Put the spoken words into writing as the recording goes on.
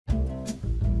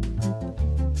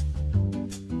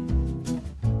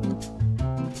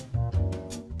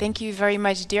Thank you very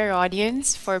much, dear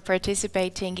audience, for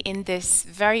participating in this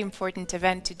very important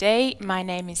event today. My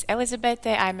name is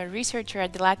Elizabete. I'm a researcher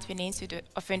at the Latvian Institute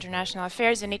of International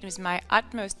Affairs, and it was my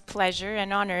utmost pleasure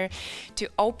and honor to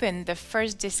open the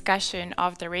first discussion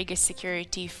of the Riga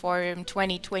Security Forum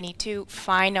 2022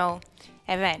 final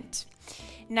event.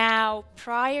 Now,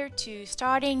 prior to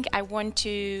starting, I want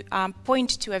to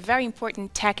point to a very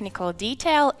important technical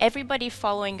detail. Everybody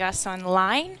following us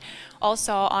online,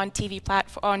 also on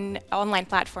online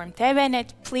platform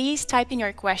TVNET, please type in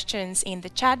your questions in the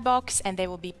chat box and they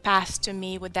will be passed to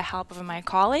me with the help of my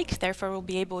colleagues. Therefore, we'll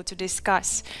be able to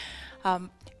discuss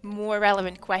more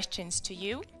relevant questions to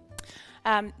you.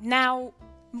 Now,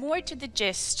 more to the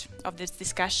gist of this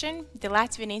discussion, the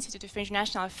Latvian Institute of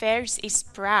International Affairs is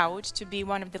proud to be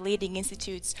one of the leading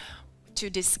institutes to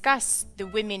discuss the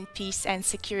Women, Peace and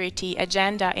Security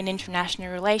agenda in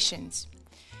international relations.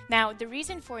 Now, the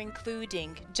reason for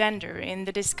including gender in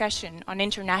the discussion on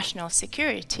international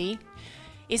security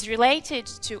is related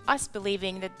to us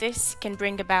believing that this can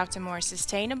bring about a more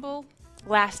sustainable,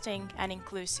 lasting and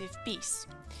inclusive peace.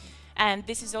 And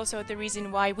this is also the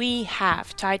reason why we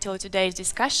have titled today's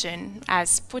discussion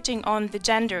as Putting on the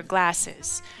Gender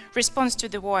Glasses, Response to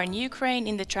the War in Ukraine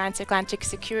in the Transatlantic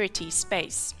Security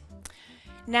Space.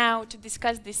 Now, to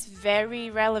discuss this very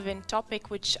relevant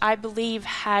topic, which I believe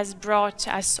has brought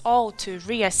us all to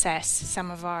reassess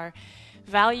some of our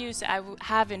values, I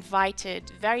have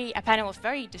invited a panel of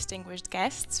very distinguished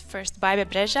guests. First, Baiba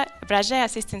Braže,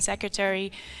 Assistant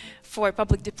Secretary for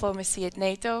Public Diplomacy at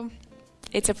NATO.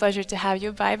 It's a pleasure to have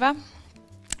you, Baiba.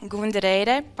 Gunda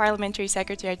Reire, Parliamentary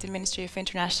Secretary at the Ministry of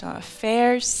International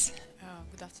Affairs.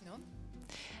 Good afternoon.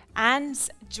 And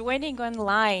joining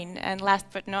online, and last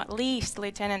but not least,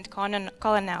 Lieutenant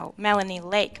Colonel Melanie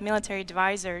Lake, Military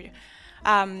Advisor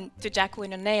to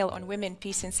Jacqueline O'Neill on Women,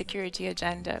 Peace and Security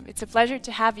Agenda. It's a pleasure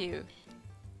to have you.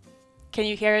 Can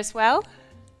you hear us well?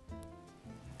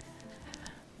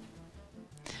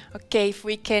 Okay, if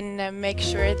we can make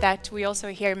sure that we also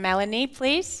hear Melanie,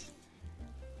 please.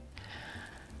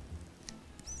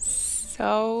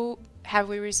 So, have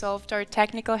we resolved our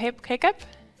technical hiccup?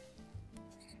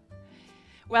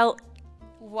 Well,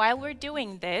 while we're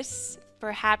doing this,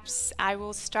 perhaps I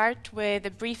will start with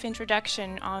a brief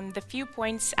introduction on the few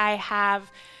points I have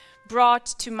brought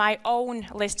to my own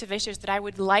list of issues that I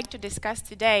would like to discuss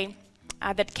today.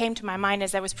 That came to my mind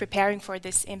as I was preparing for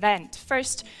this event.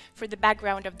 First, for the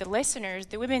background of the listeners,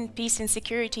 the Women, Peace and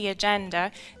Security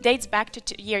Agenda dates back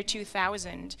to year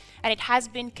 2000, and it has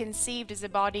been conceived as a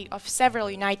body of several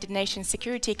United Nations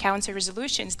Security Council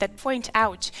resolutions that point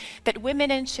out that women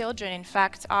and children, in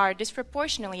fact, are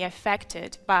disproportionately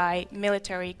affected by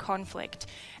military conflict.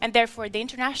 And therefore, the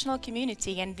international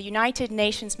community and the United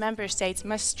Nations member states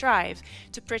must strive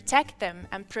to protect them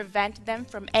and prevent them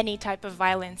from any type of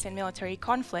violence and military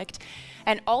conflict,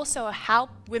 and also help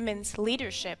women's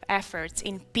leadership efforts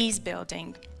in peace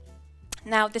building.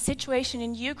 Now, the situation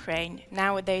in Ukraine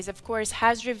nowadays, of course,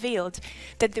 has revealed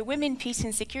that the Women, Peace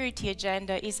and Security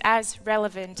agenda is as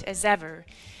relevant as ever.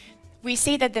 We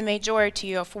see that the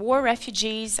majority of war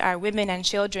refugees are women and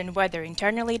children, whether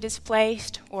internally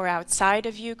displaced or outside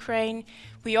of Ukraine.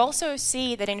 We also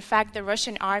see that, in fact, the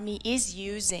Russian army is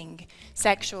using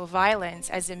sexual violence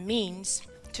as a means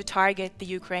to target the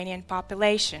Ukrainian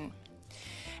population.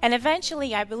 And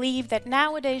eventually, I believe that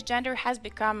nowadays gender has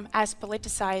become as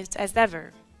politicized as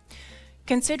ever.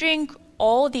 Considering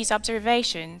all these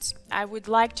observations, I would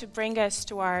like to bring us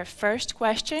to our first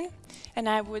question, and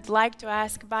I would like to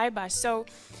ask Baiba. So,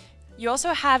 you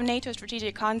also have NATO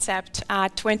Strategic Concept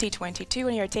 2022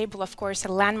 on your table, of course,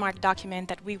 a landmark document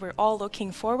that we were all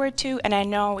looking forward to, and I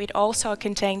know it also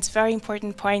contains very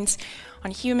important points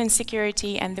on human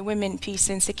security and the Women, Peace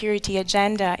and Security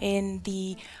agenda in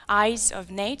the eyes of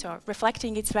NATO,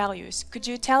 reflecting its values. Could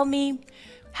you tell me,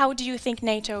 how do you think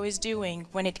NATO is doing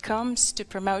when it comes to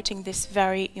promoting this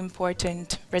very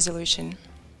important resolution?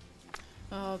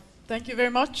 Thank you very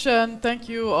much, and thank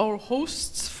you our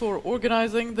hosts for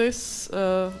organizing this,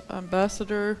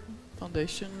 Ambassador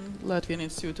Foundation, Latvian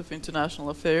Institute of International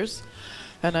Affairs.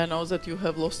 And I know that you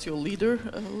have lost your leader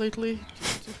lately.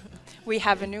 We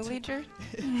have a new leader.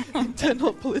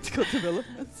 Internal political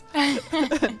developments.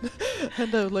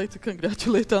 and I would like to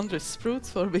congratulate Andres Sprūts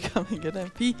for becoming an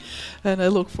MP. And I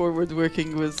look forward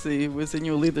working with the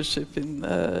new leadership in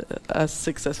as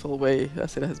successful way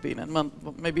as it has been. And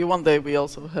maybe one day we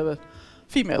also have a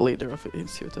female leader of the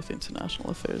Institute of International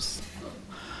Affairs.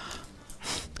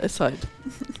 Aside.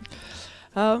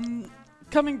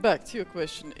 Coming back to your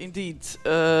question, indeed,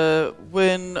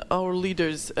 when our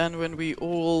leaders and when we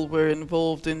all were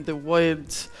involved in the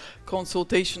wide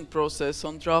consultation process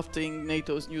on drafting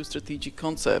NATO's new strategic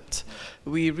concept,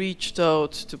 we reached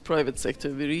out to private sector,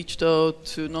 we reached out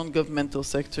to non-governmental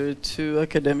sector, to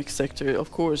academic sector,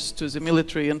 of course, to the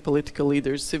military and political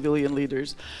leaders, civilian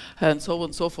leaders, and so on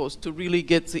and so forth, to really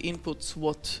get the inputs.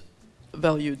 What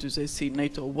value do they see in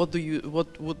NATO? What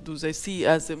do they see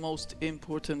as the most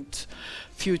important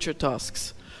future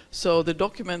tasks? So the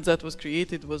document that was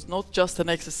created was not just an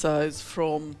exercise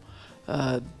from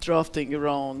drafting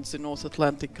around the North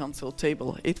Atlantic Council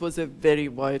table. It was a very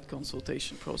wide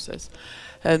consultation process.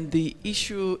 And the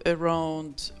issue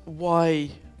around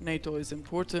why NATO is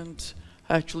important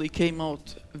actually came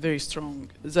out very strong,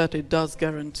 that it does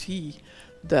guarantee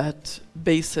that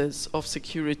basis of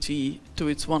security to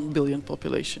its 1 billion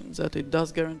population, that it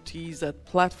does guarantee that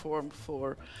platform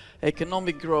for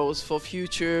economic growth, for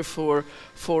future,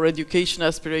 for education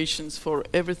aspirations, for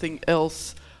everything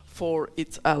else, for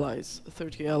its allies,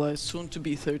 30 allies, soon to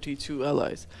be 32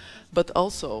 allies. But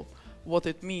also what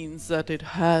it means that it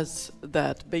has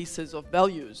that basis of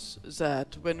values,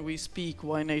 that when we speak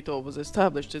why NATO was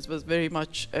established, it was very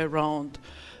much around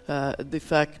the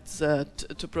fact that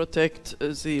to protect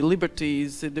the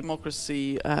liberties, the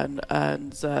democracy, and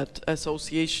that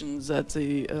associations that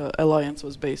the alliance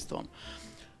was based on.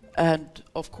 And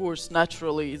of course,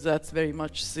 naturally, that's very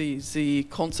much the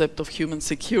concept of human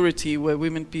security, where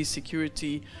women, peace,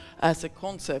 security as a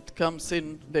concept comes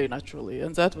in very naturally.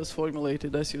 And that was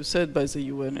formulated, as you said, by the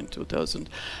UN in 2000.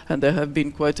 And there have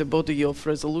been quite a body of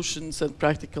resolutions and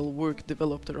practical work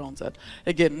developed around that.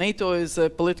 Again, NATO is a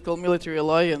political military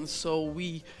alliance, so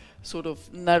we sort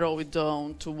of narrow it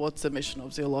down to what the mission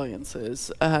of the alliance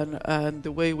is. And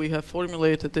the way we have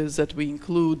formulated is that we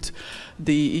include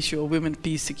the issue of women,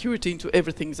 peace, security into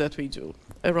everything that we do,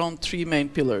 around 3 main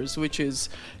pillars, which is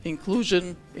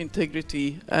inclusion,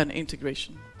 integrity, and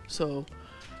integration. So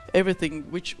everything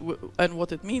and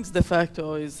what it means de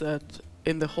facto is that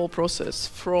in the whole process,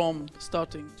 from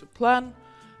starting to plan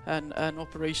and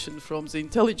operation, from the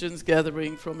intelligence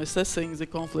gathering, from assessing the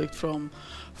conflict, from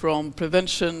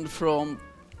prevention, from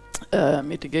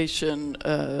mitigation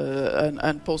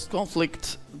and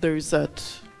post-conflict, there is that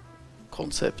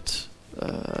concept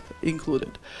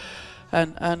included.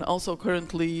 And also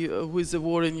currently with the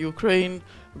war in Ukraine,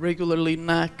 regularly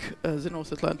NAC, the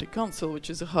North Atlantic Council, which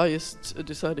is the highest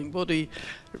deciding body,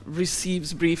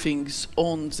 receives briefings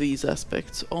on these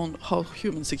aspects, on how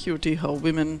human security, how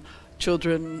women,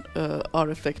 children are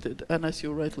affected. And as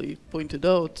you rightly pointed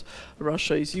out,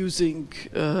 Russia is using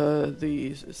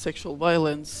the sexual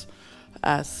violence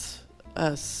as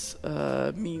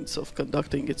means of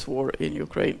conducting its war in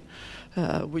Ukraine,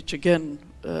 which again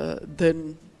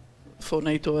then for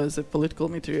NATO as a political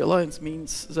military alliance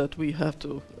means that we have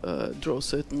to draw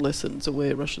certain lessons the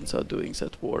way Russians are doing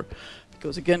that war.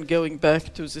 Because again, going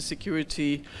back to the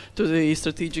security, to the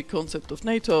strategic concept of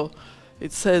NATO,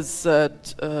 it says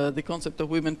that the concept of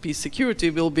women, peace, security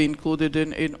will be included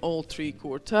in all 3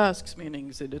 core tasks,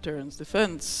 meaning the deterrence,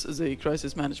 defense, the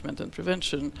crisis management and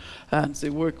prevention, and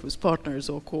the work with partners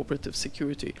or cooperative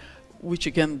security. Which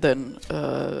again then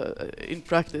in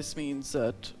practice means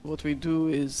that what we do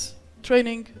is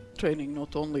training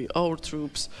not only our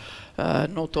troops,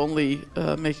 not only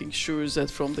making sure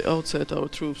that from the outset our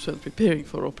troops when preparing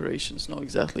for operations know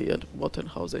exactly what and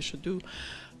how they should do,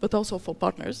 but also for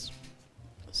partners.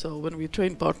 So when we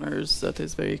train partners, that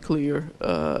is very clear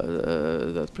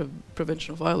that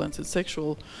prevention of violence and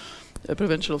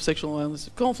prevention of sexual violence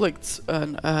conflicts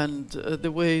and the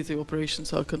way the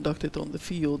operations are conducted on the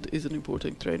field is an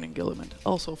important training element.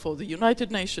 Also for the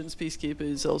United Nations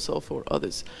peacekeepers, also for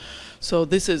others. So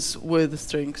this is where the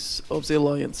strengths of the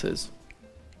alliances.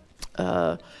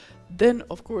 Then,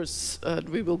 of course,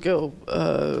 we will go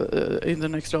in the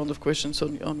next round of questions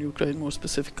on Ukraine more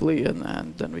specifically,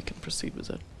 and then we can proceed with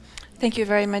that. Thank you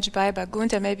very much, Baiba.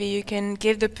 Gunda, maybe you can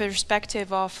give the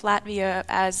perspective of Latvia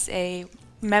as a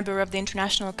member of the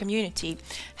international community.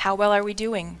 How well are we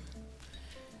doing?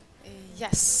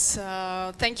 Yes,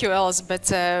 thank you,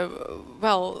 Elizabeth.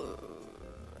 Well,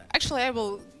 actually, I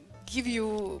will give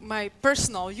you my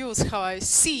personal views, how I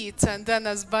see it, and then,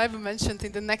 as Baiba mentioned,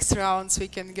 in the next rounds we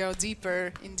can go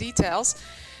deeper in details.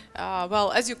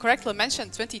 Well, as you correctly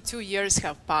mentioned, 22 years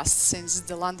have passed since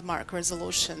the landmark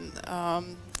resolution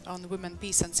on women,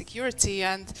 peace and security,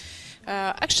 and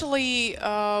actually,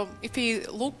 if we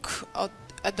look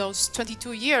at those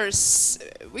 22 years,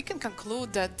 we can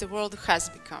conclude that the world has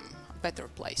become a better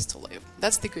place to live.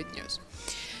 That's the good news.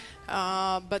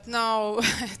 But now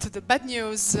to the bad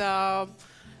news.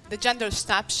 the Gender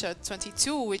Snapshot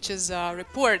 22, which is a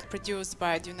report produced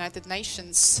by the United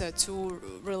Nations, two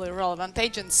really relevant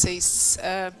agencies,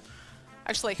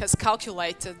 actually has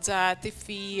calculated that if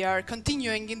we are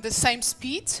continuing in the same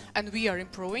speed, and we are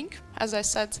improving, as I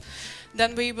said,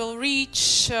 then we will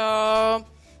reach,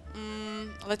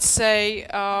 let's say,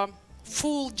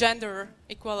 full gender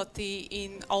equality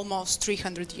in almost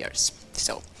 300 years.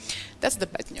 So that's the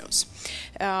bad news.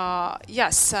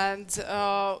 Yes, and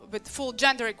with full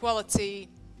gender equality,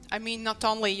 I mean not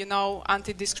only, you know,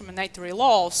 anti-discriminatory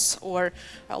laws or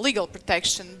legal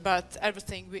protection, but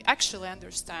everything we actually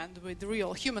understand with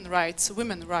real human rights,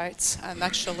 women's rights, and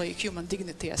actually human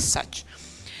dignity as such.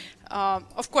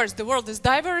 Of course, the world is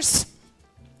diverse.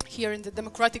 Here in the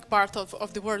democratic part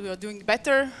of the world, we are doing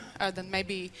better than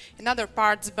maybe in other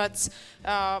parts, but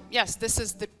yes, this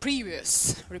is the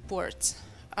previous report.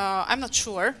 I'm not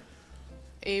sure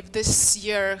if this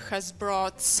year has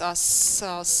brought us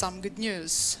some good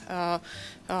news.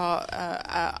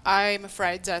 I'm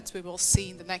afraid that we will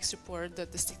see in the next report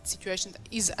that the situation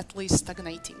is at least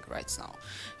stagnating right now.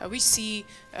 We see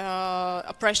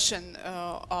oppression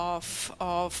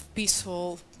of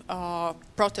peaceful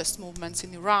protest movements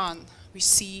in Iran. We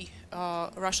see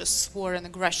Russia's war and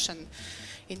aggression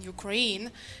in Ukraine.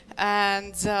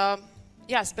 And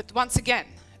yes, but once again,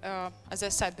 as I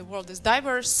said, the world is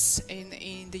diverse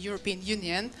in the European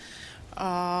Union.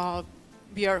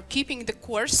 We are keeping the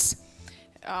course.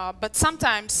 But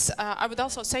sometimes I would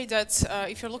also say that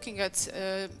if you're looking at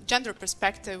gender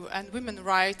perspective and women's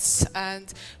rights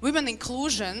and women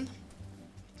inclusion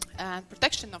and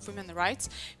protection of women's rights,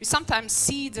 we sometimes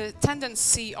see the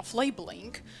tendency of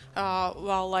labeling,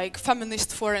 well, like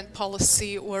feminist foreign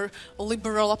policy or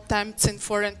liberal attempts in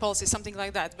foreign policy, something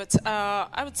like that. But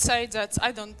I would say that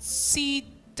I don't see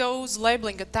those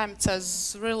labeling attempts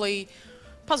as really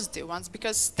positive ones,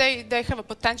 because they have a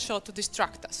potential to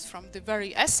distract us from the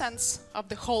very essence of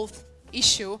the whole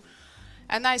issue.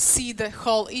 And I see the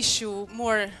whole issue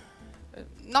more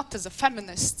not as a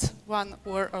feminist one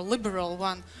or a liberal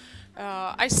one.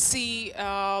 I see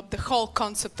the whole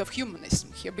concept of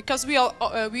humanism here, because we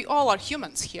all are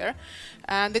humans here,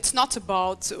 and it's not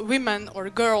about women or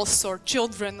girls or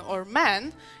children or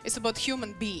men. It's about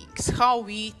human beings, how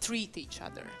we treat each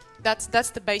other.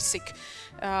 That's the basic.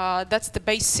 I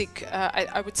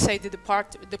would say the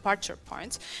departure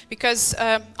point. Because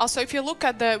also, if you look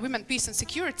at the women, peace and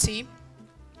security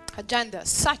agenda as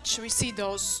such, we see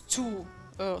those two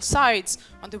sides.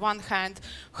 On the one hand,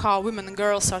 how women and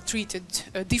girls are treated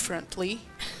differently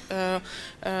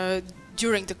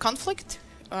during the conflict,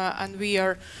 and we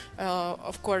are,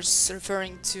 of course,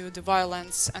 referring to the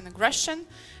violence and aggression.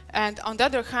 And on the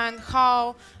other hand,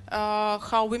 how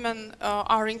women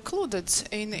are included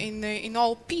in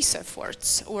all peace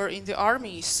efforts, or in the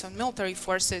armies and military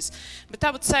forces. But I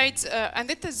would say,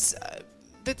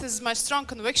 that is my strong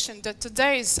conviction, that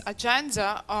today's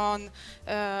agenda on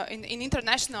in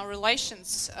international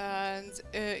relations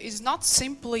is not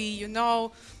simply, you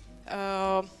know,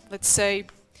 let's say,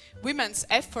 women's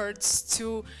efforts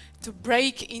to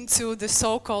break into the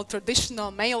so-called traditional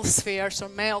male spheres or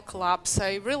male clubs.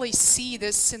 I really see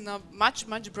this in a much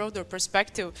broader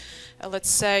perspective, let's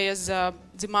say, as a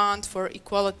demand for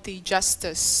equality,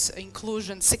 justice,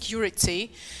 inclusion,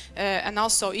 security, and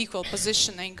also equal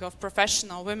positioning of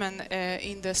professional women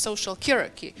in the social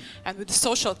hierarchy. And with the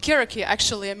social hierarchy,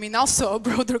 actually, I mean also a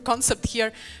broader concept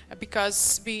here,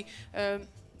 because we,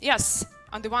 yes,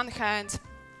 on the one hand,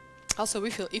 also,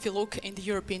 if you look in the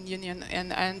European Union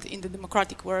and in the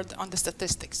democratic world on the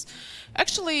statistics,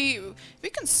 actually we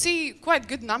can see quite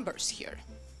good numbers here.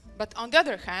 But on the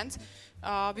other hand,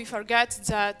 we forget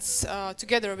that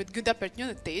together with good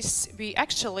opportunities, we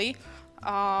actually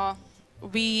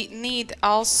we need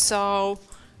also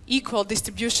equal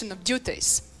distribution of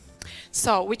duties.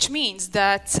 So, which means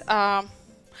that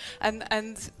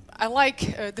and I like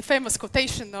the famous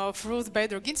quotation of Ruth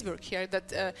Bader Ginsburg here,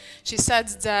 that she said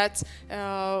that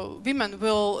women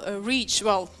will reach,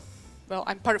 well,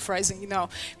 I'm paraphrasing, you know,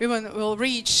 women will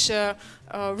reach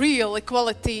real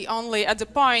equality only at the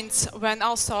point when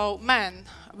also men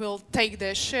will take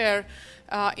their share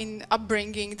in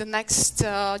upbringing the next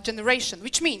generation,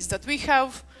 which means that we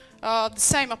have the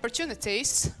same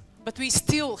opportunities, but we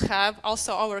still have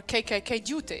also our KKK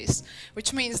duties,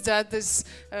 which means that this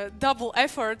double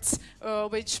efforts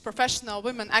which professional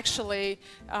women actually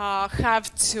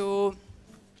have to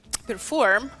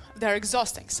perform they're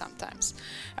exhausting sometimes.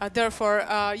 Therefore,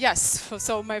 yes,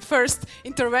 so my first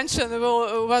intervention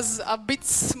was a bit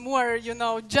more, you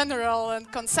know, general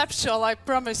and conceptual. I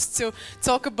promised to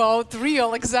talk about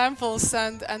real examples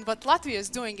and what Latvia is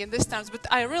doing in these times, but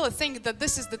I really think that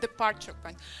this is the departure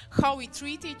point. How we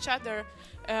treat each other,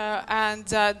 and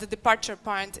the departure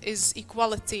point is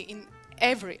equality in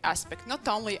every aspect, not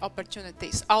only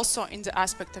opportunities, also in the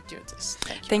aspect of duties.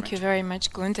 Thank you very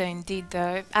much, Gunda. Indeed,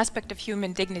 the aspect of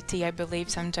human dignity, I believe,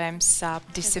 sometimes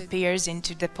disappears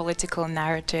into the political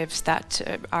narratives that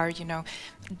are, you know,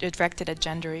 directed at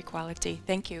gender equality.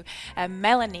 Thank you.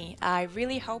 Melanie, I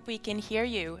really hope we can hear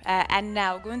you. And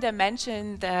now, Gunda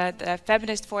mentioned the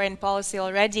feminist foreign policy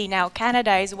already. Now,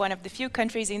 Canada is one of the few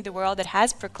countries in the world that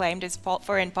has proclaimed its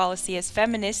foreign policy as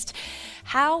feminist.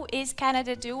 How is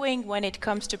Canada doing when it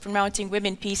comes to promoting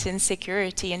women, peace and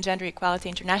security and gender equality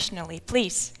internationally?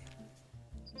 Please.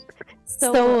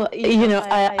 So you know,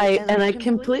 I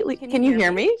completely, can you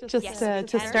hear me? Just yes,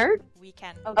 to start? We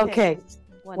can. Okay.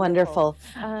 Wonderful.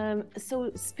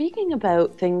 So speaking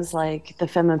about things like the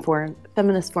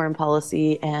feminist foreign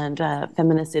policy and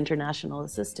feminist international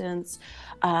assistance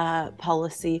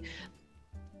policy,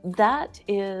 that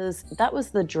was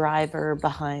the driver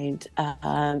behind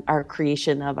our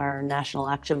creation of our national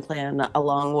action plan,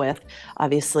 along with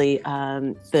obviously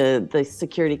the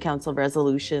Security Council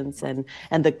resolutions and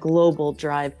the global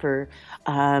drive for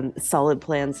solid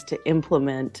plans to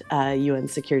implement UN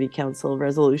Security Council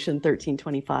Resolution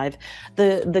 1325.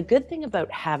 The good thing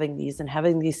about having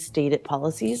these stated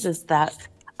policies is that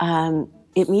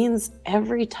it means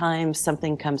every time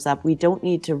something comes up, we don't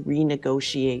need to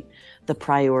renegotiate the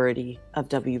priority of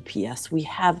WPS. We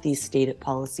have these stated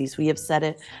policies. We have set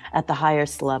it at the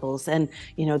highest levels. And,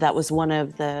 you know, that was one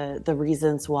of the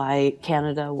reasons why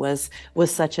Canada was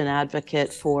such an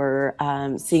advocate for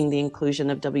seeing the inclusion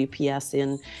of WPS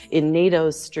in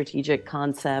NATO's strategic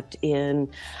concept and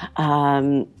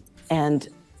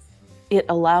it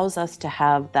allows us to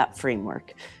have that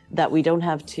framework that we don't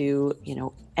have to, you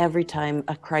know, every time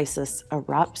a crisis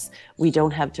erupts, we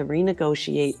don't have to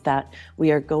renegotiate that.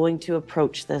 We are going to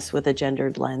approach this with a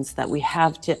gendered lens, that we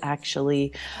have to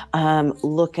actually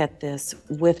look at this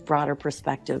with broader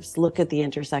perspectives, look at the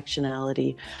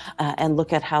intersectionality, and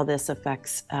look at how this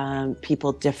affects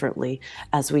people differently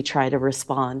as we try to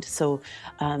respond. So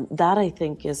that, I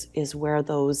think, is where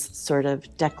those sort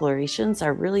of declarations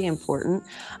are really important,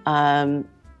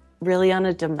 really on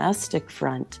a domestic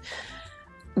front.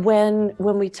 When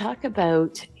we talk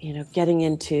about, you know, getting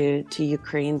into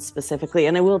Ukraine specifically,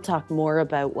 and I will talk more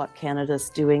about what Canada's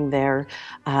doing there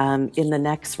in the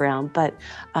next round, but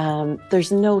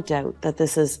there's no doubt that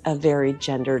this is a very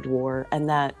gendered war and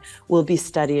that we'll be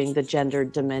studying the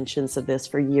gendered dimensions of this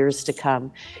for years to come.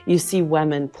 You see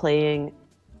women playing,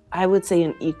 I would say,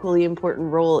 an equally important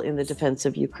role in the defense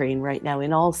of Ukraine right now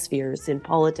in all spheres, in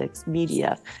politics,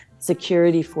 media,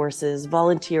 security forces,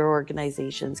 volunteer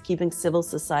organizations, keeping civil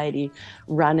society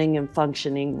running and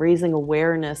functioning, raising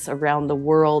awareness around the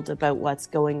world about what's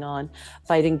going on,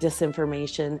 fighting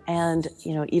disinformation, and,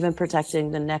 you know, even protecting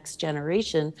the next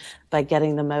generation by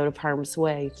getting them out of harm's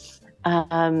way.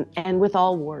 And with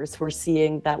all wars, we're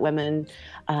seeing that women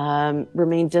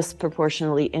remain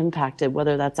disproportionately impacted,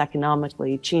 whether that's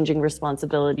economically, changing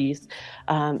responsibilities,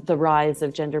 the rise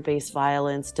of gender-based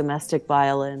violence, domestic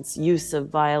violence, use of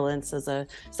violence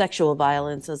sexual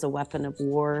violence as a weapon of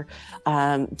war,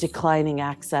 declining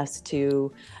access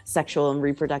to sexual and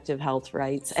reproductive health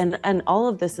rights. And all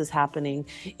of this is happening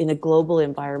in a global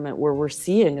environment where we're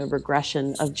seeing a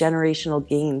regression of generational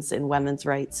gains in women's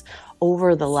rights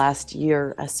over the last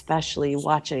year, especially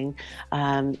watching,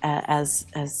 as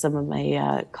some of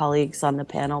my colleagues on the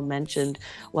panel mentioned,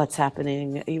 what's happened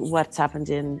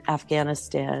in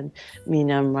Afghanistan,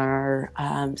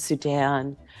 Myanmar,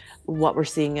 Sudan, what we're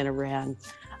seeing in Iran.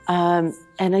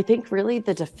 And I think really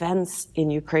the defense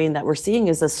in Ukraine that we're seeing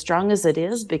is as strong as it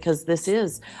is because this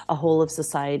is a whole of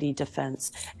society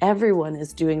defense. Everyone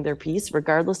is doing their piece,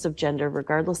 regardless of gender,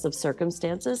 regardless of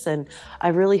circumstances. And I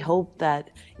really hope that,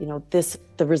 you know,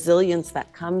 the resilience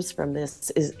that comes from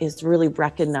this is really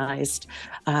recognized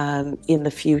in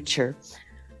the future.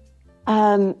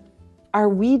 Are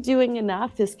we doing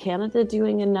enough? Is Canada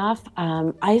doing enough?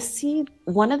 I see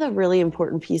one of the really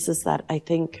important pieces that I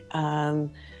think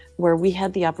where we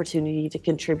had the opportunity to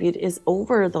contribute is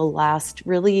over the last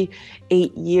really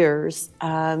 8 years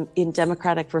in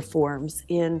democratic reforms,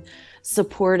 in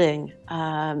supporting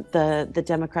the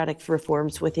democratic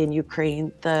reforms within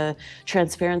Ukraine, the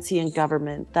transparency in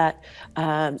government, that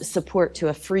support to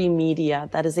a free media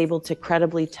that is able to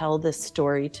credibly tell this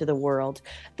story to the world,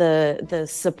 the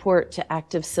support to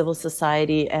active civil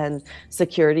society and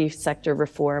security sector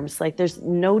reforms. Like, there's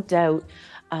no doubt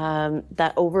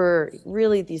that over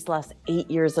really these last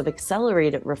 8 years of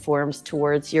accelerated reforms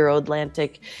towards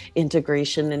Euro-Atlantic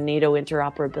integration and NATO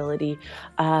interoperability,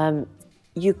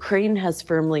 Ukraine has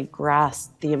firmly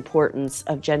grasped the importance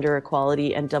of gender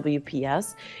equality and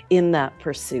WPS in that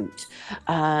pursuit.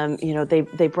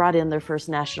 They brought in their first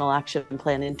national action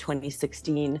plan in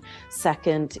 2016,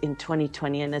 second in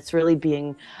 2020, and it's really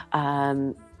being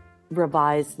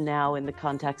revised now in the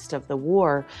context of the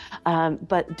war.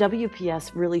 But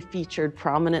WPS really featured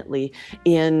prominently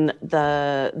in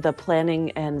the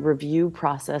planning and review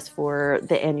process for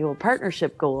the annual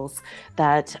partnership goals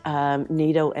that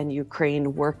NATO and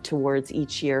Ukraine work towards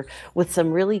each year, with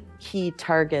some really key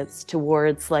targets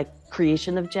towards, like,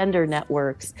 creation of gender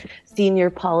networks, senior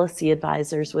policy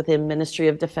advisors within Ministry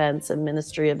of Defense and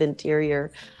Ministry of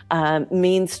Interior,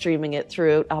 mainstreaming it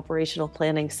throughout operational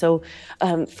planning. So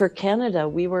for Canada,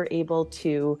 we were able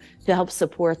to help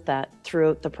support that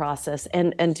throughout the process,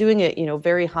 and doing it,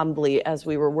 very humbly, as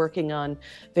we were working on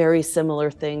very similar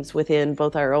things within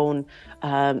both our own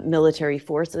military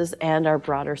forces and our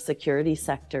broader security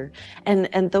sector.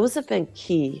 And those have been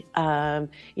key.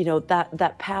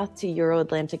 That path to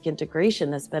Euro-Atlantic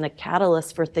integration has been a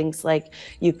catalyst for things like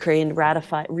Ukraine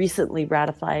recently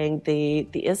ratifying the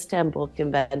Istanbul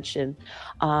Convention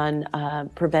on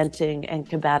preventing and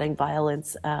combating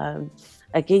violence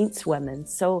against women.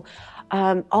 So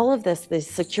all of this, the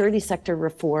security sector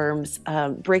reforms,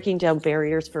 breaking down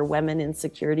barriers for women in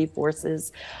security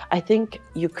forces, I think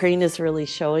Ukraine is really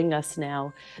showing us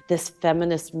now this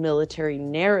feminist military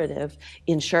narrative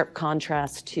in sharp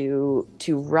contrast to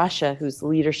Russia, whose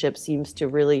leadership seems to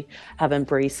really have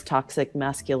embraced toxic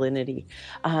masculinity.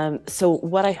 So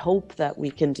what I hope that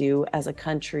we can do as a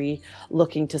country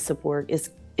looking to support is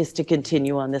to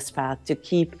continue on this path, to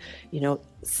keep,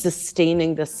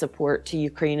 sustaining this support to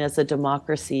Ukraine as a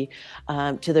democracy,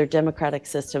 to their democratic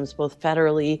systems, both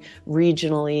federally,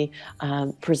 regionally,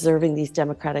 preserving these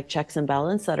democratic checks and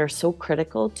balances that are so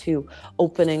critical to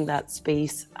opening that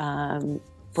space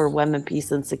for women, peace,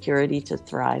 and security to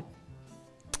thrive.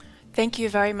 Thank you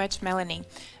very much, Melanie.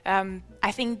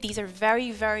 I think these are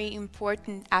very, very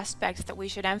important aspects that we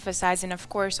should emphasize. And of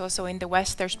course, also in the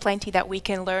West, there's plenty that we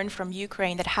can learn from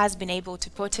Ukraine that has been able to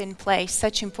put in place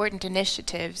such important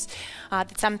initiatives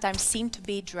that sometimes seem to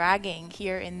be dragging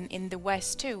here in the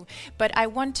West too. But I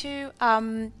want to,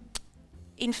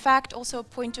 in fact, also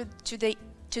point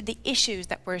to the issues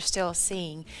that we're still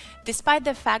seeing. Despite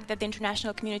the fact that the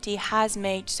international community has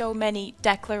made so many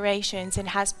declarations and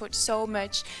has put so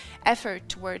much effort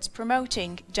towards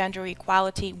promoting gender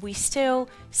equality, we still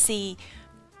see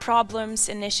problems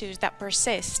and issues that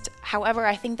persist. However,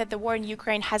 I think that the war in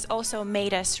Ukraine has also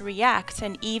made us react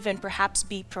and even perhaps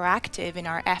be proactive in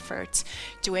our efforts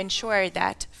to ensure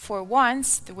that for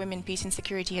once the women, peace and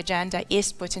security agenda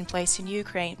is put in place in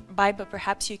Ukraine. Baiba,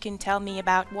 perhaps you can tell me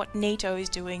about what NATO is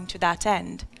doing to that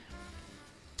end.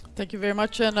 Thank you very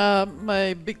much, and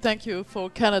my big thank you for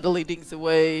Canada leading the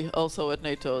way also at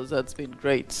NATO. That's been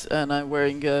great, and I'm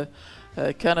wearing a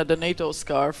Canada NATO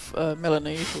scarf,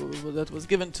 Melanie, that was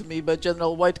given to me by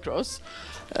General Whitecross,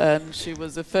 and she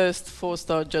was the first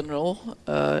 4-star general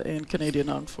in Canadian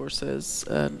Armed Forces,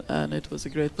 and it was a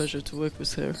great pleasure to work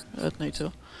with her at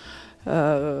NATO.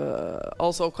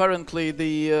 Also currently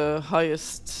the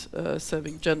highest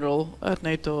serving general at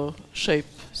NATO SHAPE,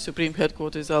 Supreme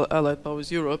Headquarters Allied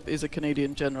Powers Europe, is a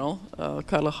Canadian general,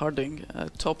 Carla Harding,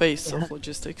 top ace of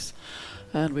logistics.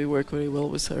 And we work very well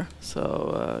with her,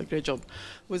 so great job.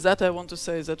 With that, I want to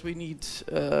say that we need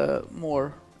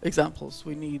more examples.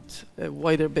 We need a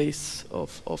wider base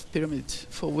of pyramid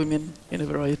for women in a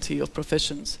variety of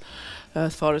professions.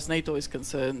 As far as NATO is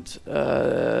concerned,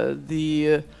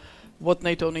 what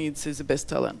NATO needs is the best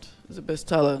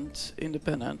talent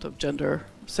independent of gender,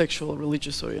 sexual,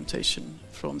 religious orientation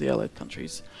from the allied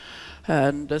countries.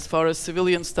 And as far as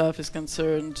civilian staff is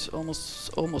concerned,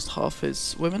 almost half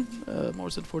is women, more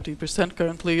than 40%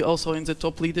 currently. Also in the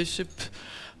top leadership,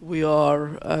 we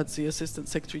are at the Assistant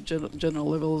Secretary General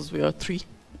levels, we are three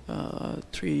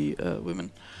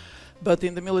women. But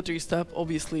in the military staff,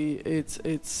 obviously,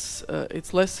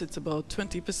 it's less. It's about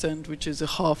 20%, which is a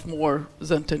half more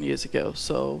than 10 years ago.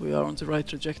 So we are on the right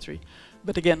trajectory.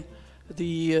 But again,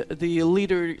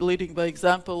 leading by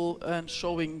example and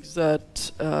showing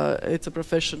that it's a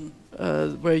profession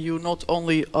where you not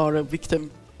only are a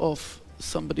victim of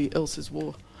somebody else's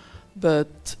war,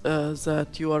 but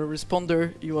that you are a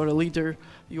responder, you are a leader,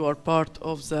 you are part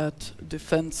of that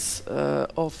defense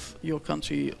of your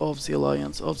country, of the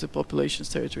alliance, of the populations,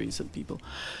 territories and people.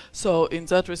 So in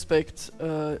that respect,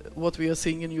 what we are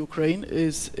seeing in Ukraine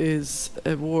is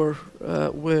a war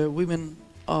where women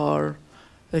are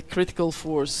a critical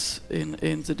force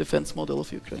in the defense model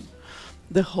of Ukraine.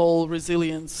 The whole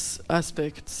resilience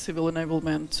aspect, civil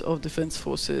enablement of defense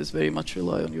forces very much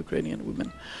rely on Ukrainian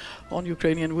women. On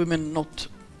Ukrainian women, not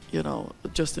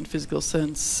just in physical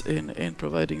sense in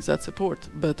providing that support,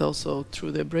 but also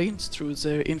through their brains, through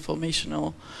their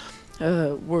informational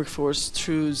workforce,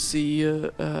 through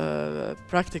the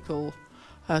practical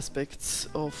aspects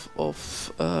of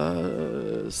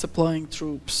supplying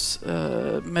troops,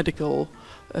 medical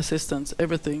assistance,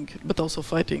 everything, but also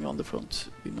fighting on the front.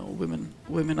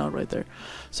 Women are right there.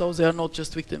 So they are not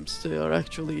just victims, they are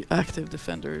actually active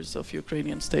defenders of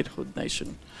Ukrainian statehood,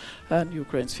 nation, and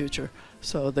Ukraine's future.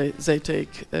 So they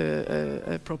take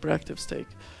a proper active stake.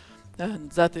 And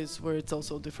that is where it's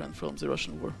also different from the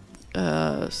Russian war.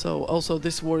 So also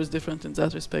this war is different in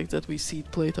that respect, that we see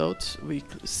it played out. We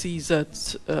see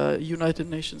that United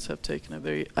Nations have taken a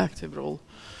very active role,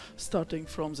 starting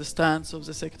from the stance of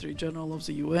the Secretary General of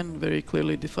the UN, very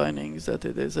clearly defining that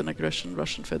it is an aggression,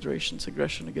 Russian Federation's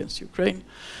aggression against Ukraine.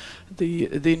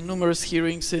 The numerous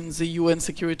hearings in the UN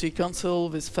Security Council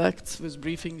with facts, with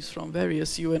briefings from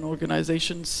various UN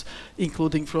organizations,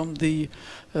 including from the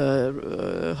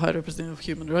High Representative of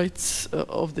Human Rights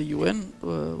of the UN,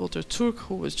 Walter Turk,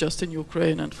 who was just in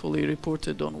Ukraine and fully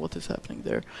reported on what is happening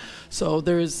there. So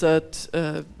there is that,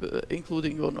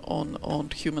 including on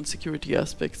human security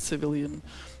aspects, civilian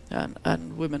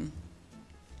and women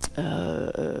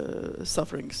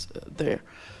sufferings there.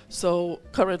 So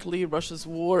currently Russia's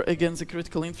war against the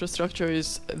critical infrastructure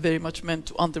is very much meant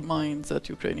to undermine that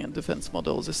Ukrainian defense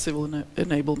model, the civil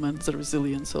enablement, the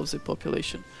resilience of the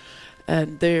population.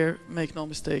 And there, make no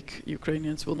mistake,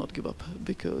 Ukrainians will not give up,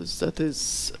 because that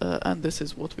is, and this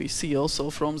is what we see also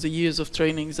from the years of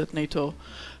training that NATO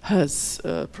has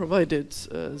provided,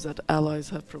 that allies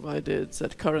have provided,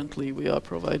 that currently we are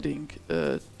providing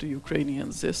to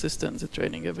Ukrainians, the assistance, the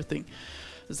training, everything.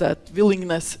 That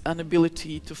willingness and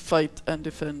ability to fight and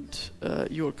defend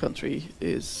your country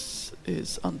is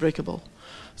unbreakable.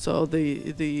 So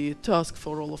the task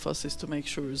for all of us is to make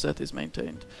sure that is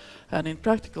maintained. And in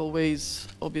practical ways,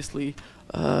 obviously,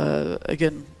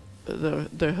 again,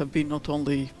 there have been not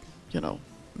only,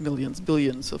 millions,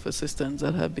 billions of assistance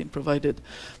that have been provided,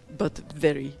 but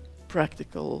very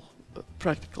practical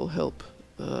help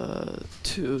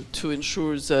to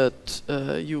ensure that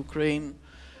Ukraine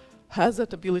has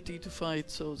that ability to fight.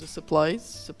 So the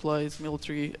supplies,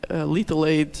 military, lethal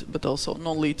aid, but also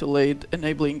non-lethal aid,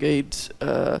 enabling aid,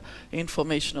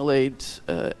 informational aid,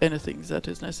 anything that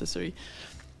is necessary,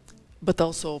 but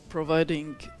also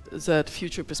providing that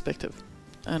future perspective.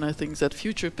 And I think that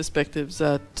future perspective,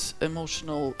 that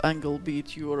emotional angle, be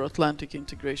it Euro-Atlantic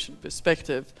integration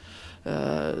perspective,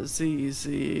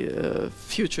 the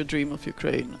future dream of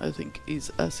Ukraine, I think,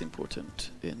 is as important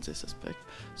in this aspect.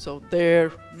 So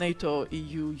there, NATO,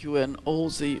 EU, UN, all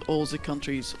the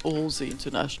countries, all the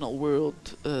international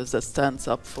world that stands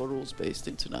up for rules-based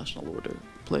international order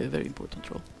play a very important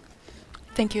role.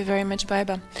 Thank you very much,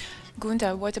 Baiba.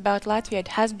 Gunda, what about Latvia? It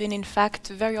has been, in fact,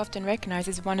 very often recognized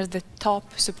as one of the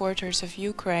top supporters of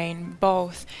Ukraine,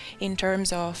 both in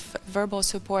terms of verbal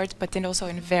support, but then also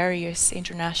in various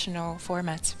international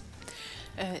formats.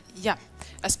 Yeah,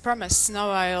 as promised,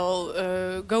 now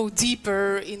I'll go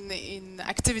deeper in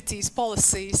activities,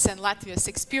 policies, and Latvia's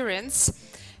experience.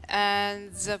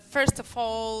 And first of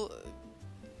all,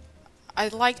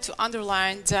 I'd like to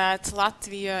underline that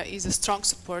Latvia is a strong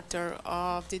supporter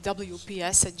of the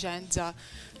WPS agenda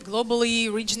globally,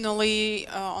 regionally,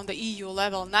 on the EU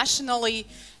level, nationally,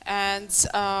 and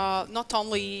not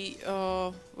only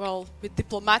well, with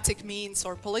diplomatic means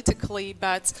or politically,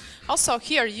 but also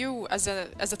here you as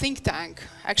a think tank.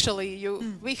 Actually,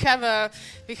 we have a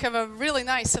really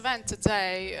nice event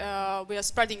today. We are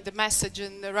spreading the message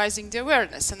and raising the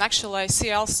awareness. And actually, I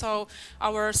see also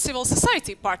our civil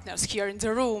society partners here in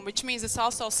the room, which means it's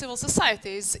also civil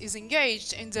society is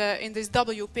engaged in this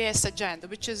WPS agenda,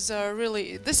 which is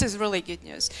this is really good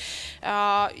news.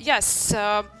 Yes.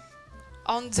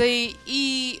 On the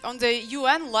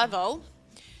UN level,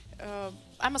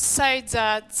 I must say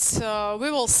that we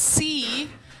will see,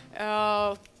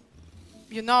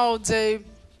 you know,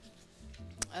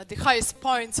 the highest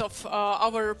points of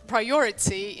our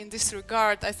priority in this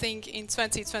regard, I think in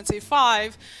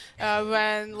 2025,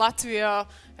 when Latvia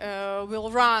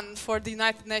will run for the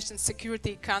United Nations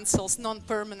Security Council's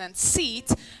non-permanent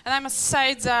seat. And I must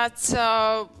say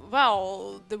that,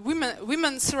 well, the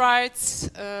women's rights,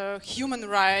 human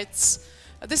rights,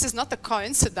 this is not a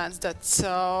coincidence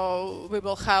that we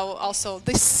will have also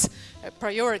this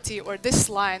priority or this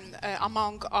line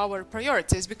among our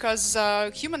priorities, because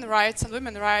human rights and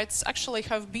women's rights actually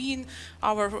have been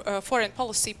our foreign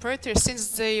policy priority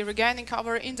since the regaining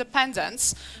our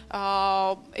independence.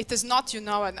 It is not, you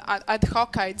know, an ad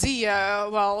hoc idea,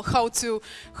 well, how to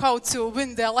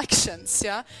win the elections.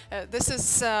 Yeah, this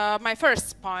is my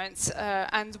first point.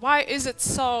 And why is it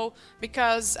so?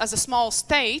 Because as a small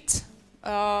state,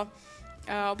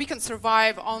 we can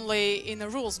survive only in a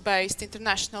rules-based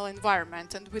international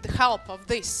environment, and with the help of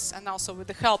this, and also with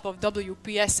the help of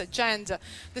WPS agenda,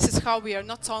 this is how we are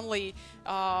not only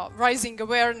raising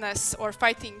awareness or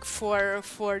fighting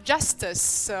for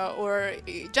justice or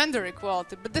gender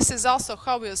equality, but this is also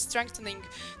how we are strengthening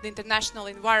the international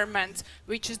environment,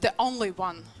 which is the only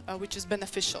one which is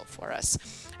beneficial for us.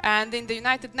 And in the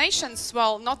United Nations,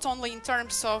 well, not only in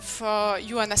terms of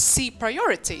UNSC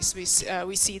priorities,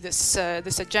 we see this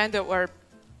this agenda or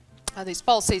these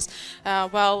policies.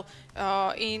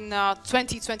 In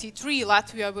 2023,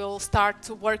 Latvia will start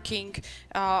working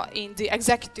in the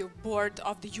executive board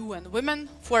of the UN Women.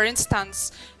 For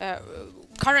instance,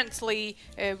 currently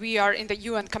we are in the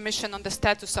UN Commission on the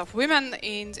Status of Women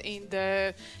in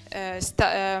the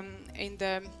status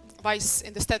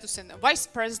in vice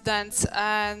president,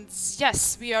 and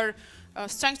yes, we are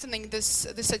strengthening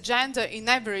this agenda in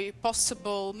every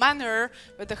possible manner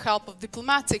with the help of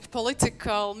diplomatic,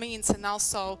 political means, and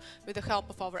also with the help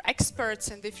of our experts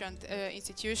in different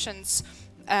institutions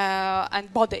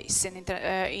and bodies in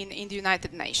the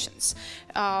United Nations.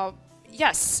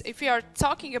 Yes, if we are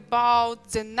talking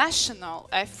about the national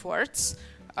efforts,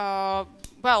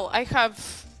 well, I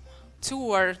have two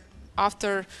or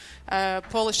after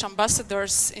Polish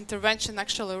ambassador's intervention,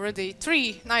 actually already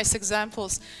three nice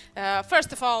examples.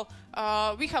 First of all,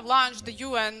 we have launched the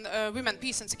UN Women,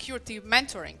 Peace and Security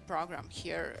Mentoring Program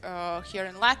here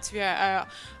in Latvia.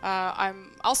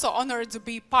 I'm also honored to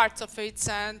be part of it,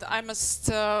 and I must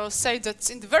say that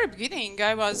in the very beginning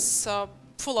I was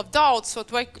full of doubts.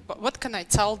 What can I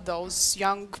tell those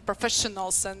young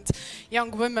professionals and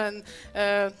young women?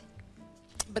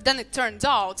 But then it turned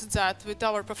out that with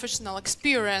our professional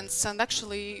experience and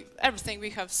actually everything we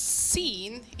have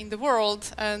seen in the world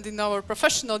and in our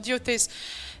professional duties,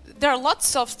 there are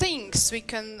lots of things we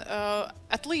can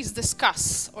at least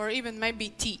discuss or even maybe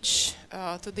teach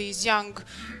to these young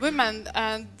women,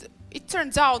 and it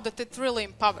turns out that it really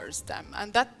empowers them.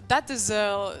 And that is,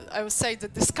 I would say, the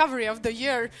discovery of the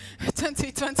year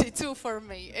 2022 for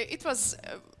me. It was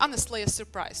honestly a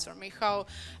surprise for me how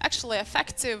actually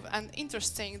effective and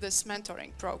interesting this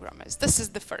mentoring program is. This is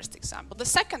the first example. The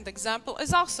second example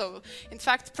is also, in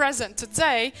fact, present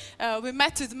today. We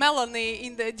met with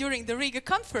Melanie during the Riga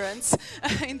conference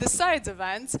in the side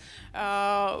event,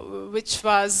 which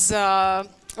was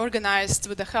organized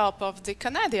with the help of the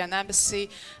Canadian embassy,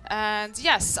 and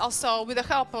yes, also with the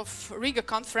help of Riga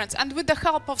conference and with the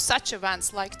help of such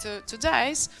events like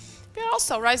today's, we are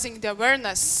also raising the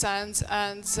awareness and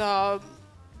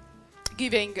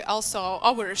giving also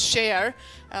our share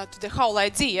to the whole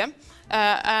idea.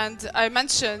 And I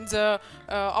mentioned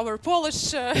our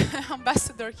Polish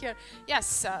ambassador here.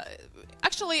 Yes,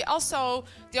 actually also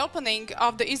the opening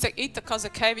of the Ita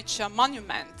Kozakevich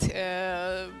monument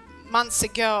months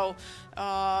ago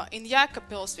in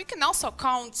Jēkabpils, we can also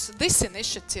count this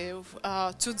initiative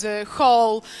to the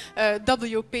whole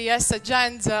WPS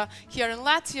agenda here in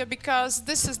Latvia, because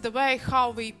this is the way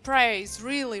how we praise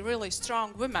really, really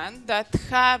strong women that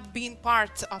have been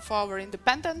part of our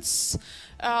independence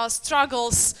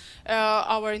struggles,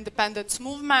 our independence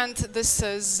movement. This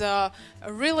is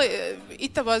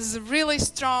it was a really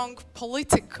strong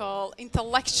political,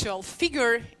 intellectual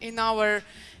figure in our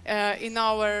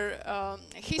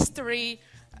history,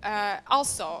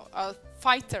 also a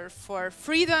fighter for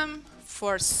freedom,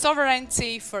 for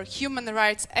sovereignty, for human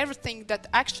rights, everything that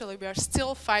actually we are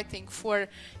still fighting for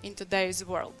in today's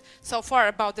world. So far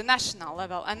about the national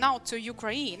level. And now to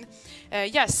Ukraine.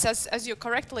 Yes, as you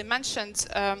correctly mentioned,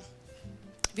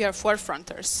 we are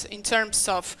forefronters in terms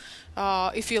of,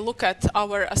 if you look at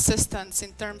our assistance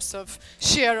in terms of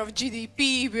share of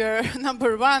GDP, we are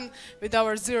number one with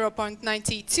our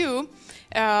 0.92.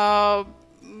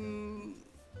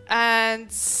 And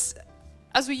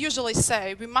as we usually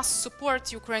say, we must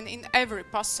support Ukraine in every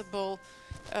possible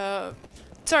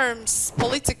terms,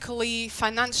 politically,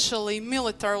 financially,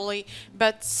 militarily,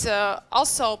 but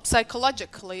also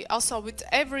psychologically, also with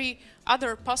every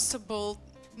other possible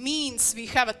means we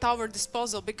have at our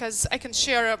disposal. Because I can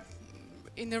share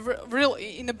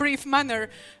in a brief manner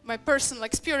my personal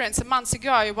experience. A month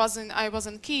ago, I was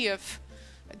in Kiev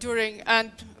during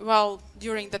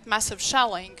that massive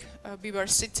shelling. We were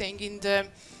sitting in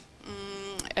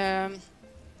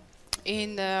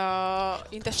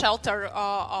the shelter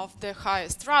of the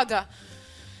highest Rada,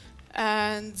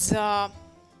 and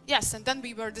yes, and then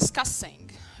we were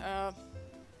discussing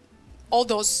all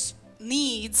those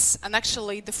needs, and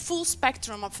actually the full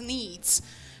spectrum of needs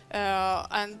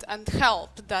and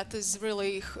help that is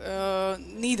really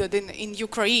needed in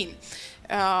Ukraine.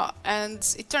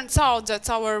 And it turns out that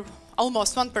our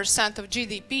almost 1% of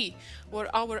GDP, or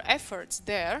our efforts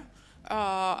there,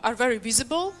 are very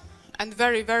visible and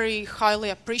very, very highly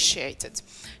appreciated.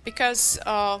 Because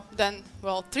then,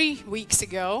 well, 3 weeks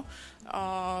ago,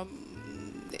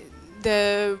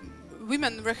 the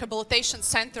Women Rehabilitation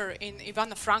Center in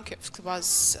Ivano-Frankivsk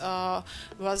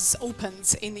was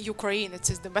opened in Ukraine. It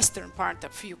is the western part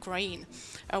of Ukraine,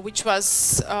 which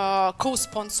was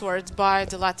co-sponsored by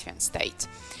the Latvian state.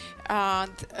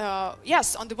 And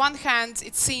yes, on the one hand,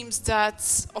 it seems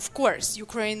that, of course,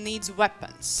 Ukraine needs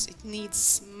weapons, it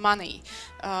needs money,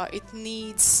 it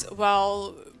needs,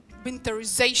 well,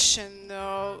 winterization,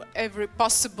 every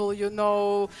possible,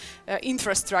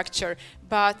 infrastructure.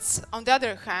 But on the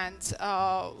other hand,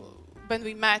 when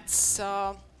we met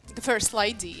the First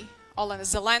Lady, Olena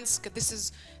Zelenska, this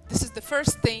is the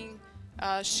first thing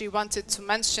she wanted to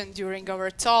mention during our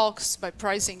talks, by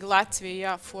praising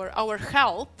Latvia for our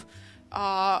help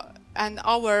and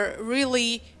our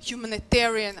really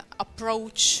humanitarian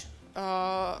approach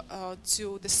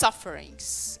to the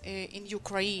sufferings in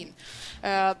Ukraine.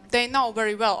 They know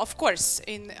very well, of course,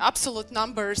 in absolute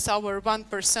numbers, our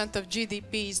 1% of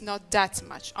GDP is not that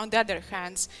much. On the other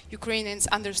hand, Ukrainians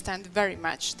understand very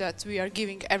much that we are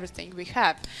giving everything we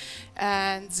have.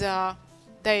 And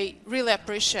they really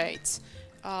appreciate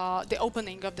the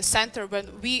opening of the center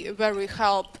where we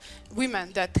help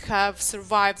women that have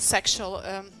survived sexual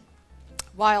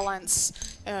violence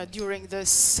during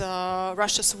this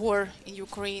Russia's war in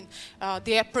Ukraine.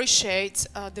 They appreciate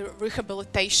the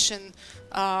rehabilitation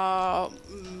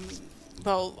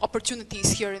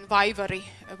opportunities here in Vaivari,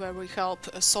 where we help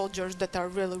soldiers that are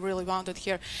really, really wounded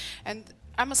here. And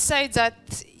I must say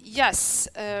that yes,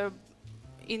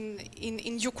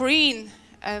 in Ukraine,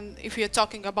 and if we are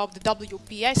talking about the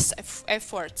WPS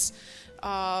efforts,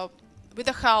 with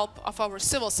the help of our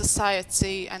civil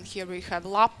society, and here we have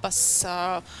LAPAS,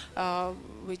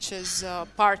 which is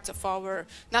part of our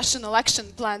National Action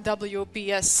Plan,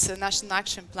 WPS National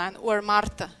Action Plan, or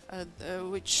MARTA,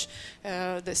 which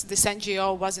this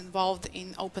NGO was involved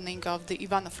in opening of the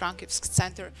Ivano-Frankivsk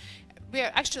Center. We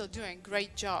are actually doing a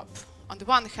great job on the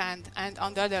one hand, and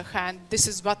on the other hand, this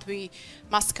is what we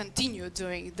must continue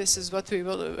doing. This is what we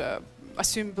will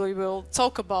assumably we'll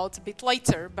talk about a bit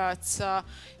later, but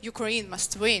Ukraine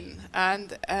must win,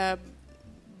 and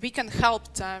we can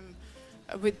help them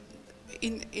with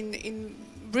in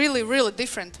really, really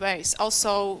different ways,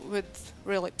 also with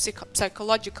really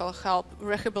psychological help,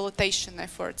 rehabilitation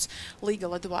efforts,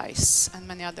 legal advice, and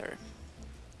many other.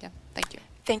 Yeah, thank you.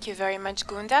 Thank you very much,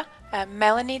 Gunda.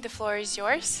 Melanie, the floor is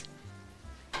yours.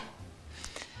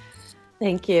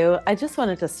 Thank you. I just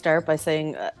wanted to start by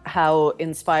saying how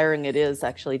inspiring it is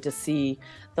actually to see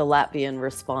the Latvian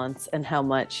response and how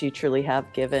much you truly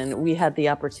have given. We had the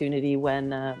opportunity when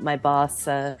my boss,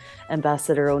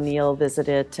 Ambassador O'Neill,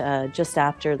 visited just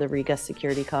after the Riga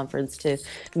Security Conference to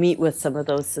meet with some of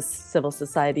those civil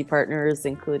society partners,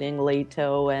 including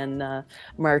NATO and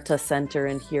Marta Center,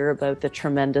 and hear about the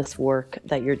tremendous work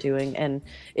that you're doing. And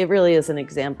it really is an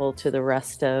example to the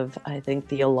rest of, I think,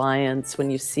 the alliance when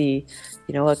you see,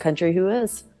 a country who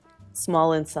is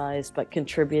small in size, but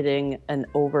contributing an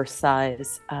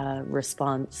oversized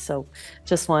response. So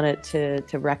just wanted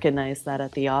to recognize that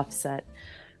at the offset.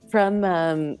 From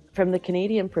the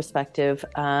Canadian perspective,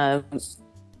 WPS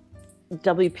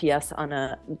on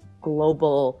a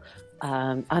global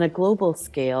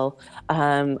scale.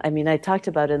 I mean, I talked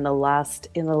about in the last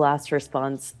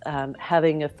response,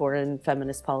 having a foreign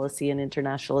feminist policy and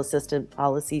international assistance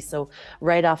policy. So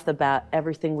right off the bat,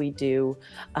 everything we do,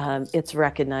 it's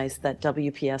recognized that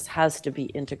WPS has to be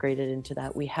integrated into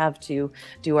that. We have to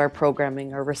do our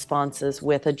programming, our responses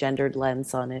with a gendered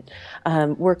lens on it.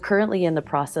 We're currently in the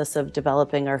process of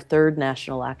developing our third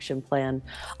national action plan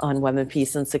on women,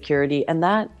 peace, and security, and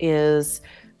that is,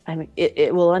 I mean,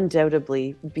 it will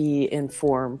undoubtedly be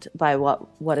informed by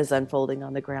what is unfolding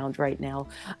on the ground right now.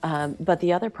 But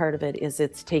the other part of it is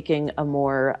it's taking a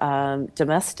more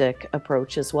domestic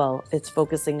approach as well. It's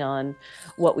focusing on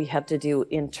what we have to do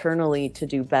internally to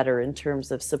do better in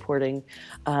terms of supporting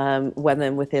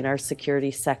women within our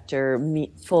security sector,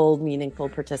 full meaningful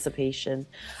participation.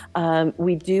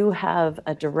 We do have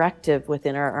a directive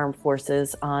within our armed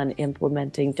forces on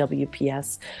implementing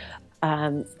WPS.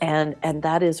 And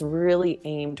that is really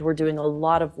aimed, we're doing a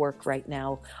lot of work right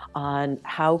now on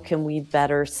how can we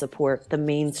better support the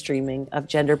mainstreaming of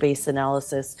gender-based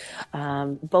analysis,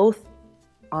 both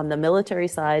on the military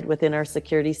side within our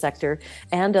security sector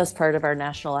and as part of our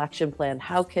national action plan.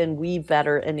 How can we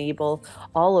better enable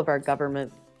all of our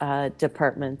government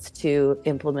departments to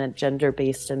implement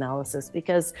gender-based analysis?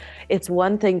 Because it's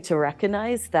one thing to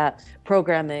recognize that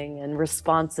programming and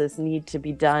responses need to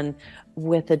be done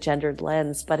with a gendered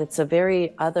lens, but it's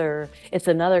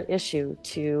another issue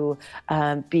to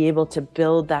be able to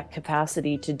build that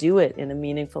capacity to do it in a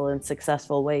meaningful and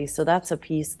successful way. So that's a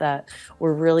piece that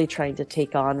we're really trying to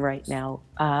take on right now.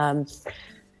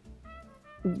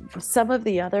 Some of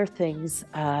the other things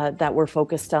that we're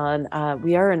focused on,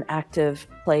 we are an active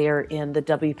player in the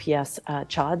WPS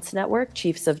CHODS network,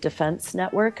 Chiefs of Defense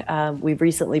Network. We've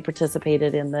recently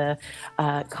participated in the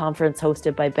conference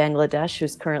hosted by Bangladesh,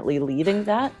 who's currently leading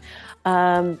that.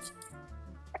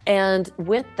 And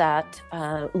with that,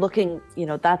 looking,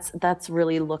 that's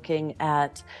really looking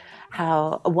at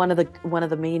how one of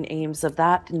the main aims of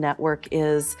that network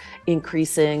is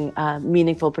increasing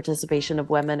meaningful participation of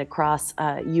women across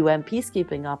UN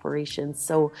peacekeeping operations.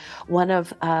 So one of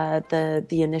the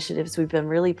initiatives we've been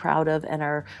really proud of and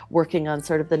are working on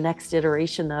sort of the next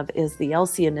iteration of is the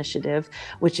LCIA initiative,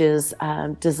 which is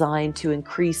designed to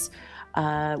increase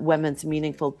women's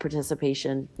meaningful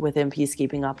participation within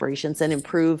peacekeeping operations and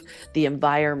improve the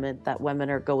environment that women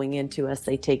are going into as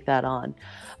they take that on.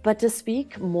 But to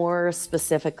speak more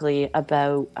specifically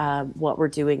about what we're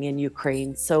doing in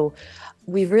Ukraine, so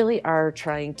we really are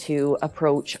trying to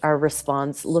approach our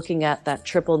response looking at that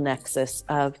triple nexus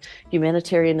of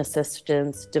humanitarian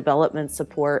assistance, development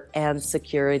support, and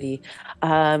security.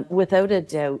 Without a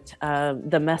doubt,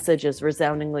 the message is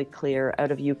resoundingly clear out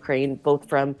of Ukraine, both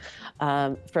from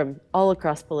all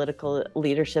across political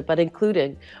leadership, but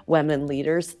including women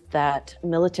leaders, that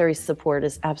military support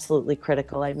is absolutely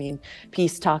critical. I mean,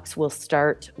 peace talks will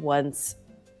start once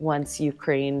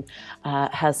Ukraine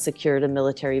has secured a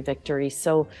military victory.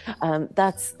 So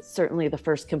that's certainly the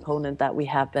first component that we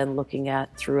have been looking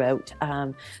at throughout.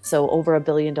 So over $1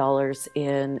 billion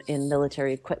in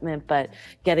military equipment, but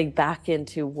getting back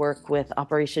into work with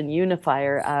Operation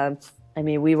Unifier. I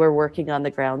mean, we were working on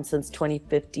the ground since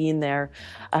 2015 there,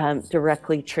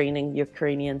 directly training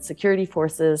Ukrainian security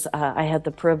forces. I had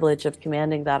the privilege of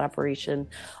commanding that operation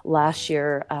last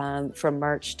year from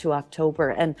March to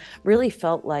October, and really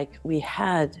felt like we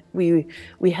had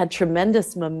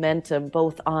tremendous momentum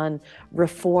both on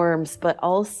reforms, but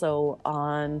also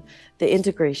on the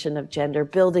integration of gender,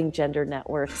 building gender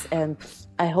networks. And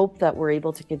I hope that we're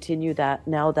able to continue that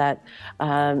now that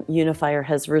Unifier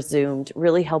has resumed,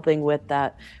 really helping with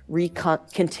that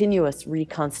continuous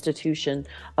reconstitution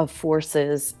of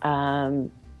forces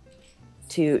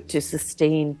to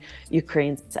sustain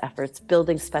Ukraine's efforts,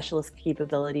 building specialist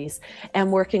capabilities,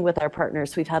 and working with our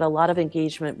partners. We've had a lot of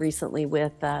engagement recently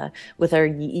with our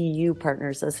EU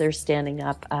partners as they're standing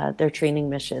up their training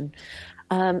mission.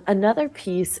 Another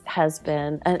piece has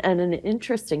been, and an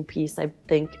interesting piece, I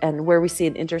think, and where we see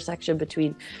an intersection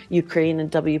between Ukraine and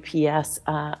WPS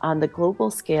on the global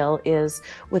scale is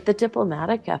with the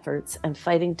diplomatic efforts and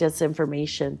fighting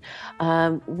disinformation.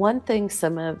 One thing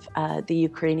some of the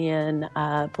Ukrainian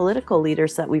political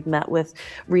leaders that we've met with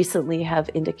recently have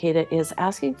indicated is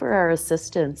asking for our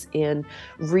assistance in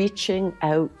reaching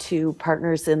out to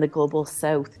partners in the global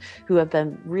south who have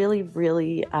been really,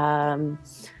 really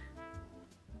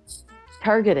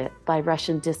targeted by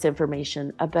Russian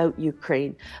disinformation about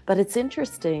Ukraine. But it's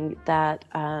interesting that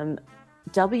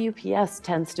WPS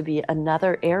tends to be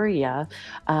another area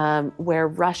where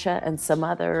Russia and some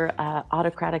other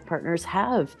autocratic partners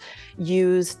have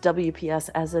used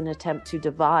WPS as an attempt to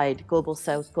divide global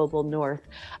south, global north.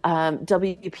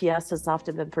 WPS has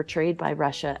often been portrayed by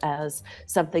Russia as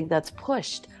something that's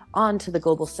pushed onto the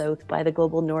global south by the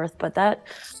global north, but that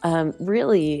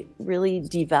really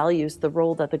devalues the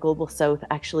role that the global south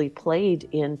actually played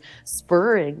in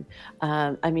spurring.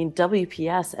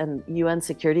 WPS and UN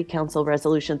Security Council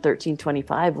Resolution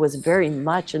 1325 was very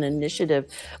much an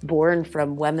initiative born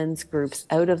from women's groups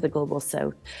out of the global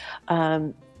south.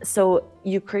 So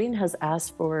Ukraine has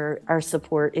asked for our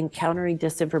support in countering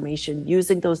disinformation,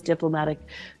 using those diplomatic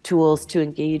tools to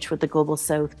engage with the global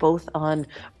South, both on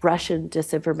Russian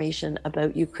disinformation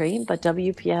about Ukraine, but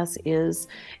WPS is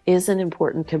an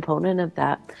important component of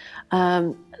that.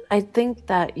 I think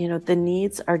that, you know, the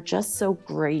needs are just so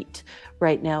great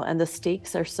right now, and the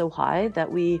stakes are so high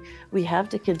that we have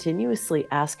to continuously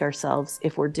ask ourselves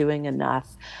if we're doing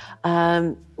enough.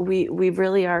 We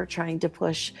really are trying to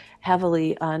push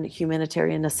heavily on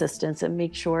humanitarian assistance and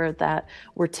make sure that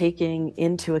we're taking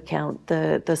into account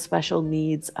the special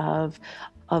needs of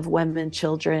women,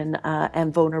 children,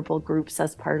 and vulnerable groups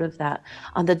as part of that.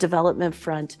 On the development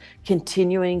front,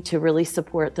 continuing to really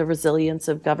support the resilience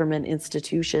of government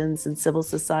institutions and civil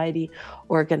society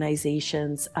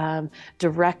organizations,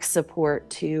 direct support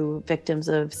to victims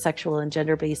of sexual and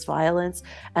gender-based violence,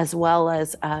 as well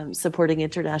as supporting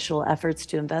international efforts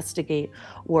to investigate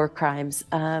war crimes.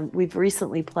 We've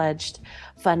recently pledged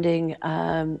funding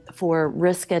for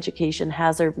risk education,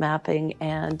 hazard mapping,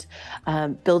 and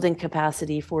building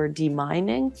capacity for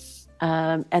demining,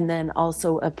 and then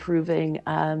also approving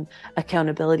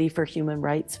accountability for human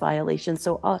rights violations.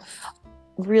 So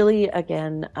really,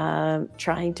 again,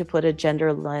 trying to put a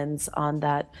gender lens on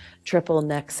that triple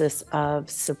nexus of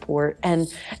support. And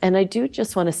I do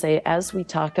just want to say, as we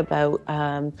talk about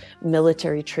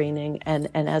military training and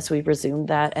as we resume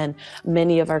that, and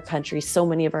many of our countries, so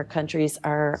many of our countries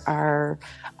are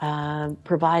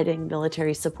providing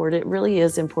military support, it really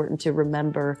is important to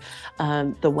remember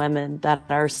the women that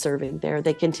are serving there.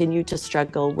 They continue to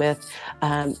struggle with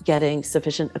getting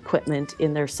sufficient equipment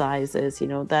in their sizes, you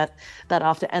know, that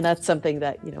often, and that's something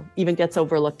that, you know, even gets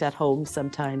overlooked at home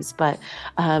sometimes, but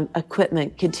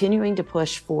equipment, continuing to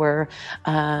push for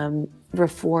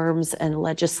reforms and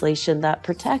legislation that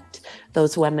protect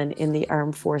those women in the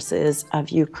armed forces of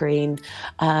Ukraine.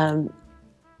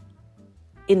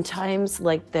 In times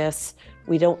like this,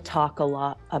 we don't talk a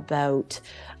lot about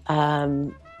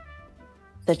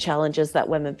the challenges that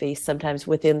women face sometimes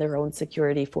within their own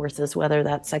security forces, whether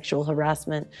that's sexual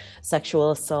harassment,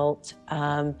 sexual assault,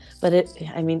 but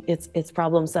it's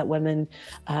problems that women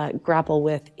grapple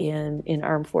with in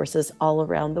armed forces all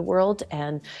around the world.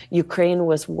 And Ukraine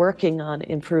was working on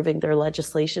improving their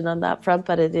legislation on that front,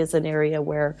 but it is an area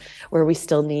where we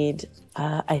still need,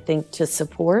 I think, to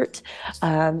support.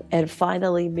 And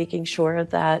finally, making sure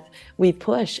that we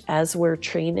push as we're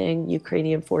training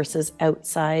Ukrainian forces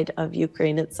outside of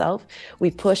Ukraine itself. We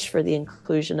push for the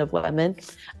inclusion of women,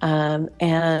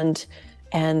 and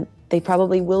they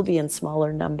probably will be in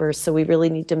smaller numbers. So we really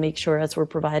need to make sure, as we're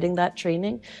providing that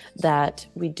training, that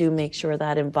we do make sure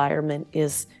that environment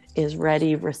is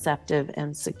ready, receptive,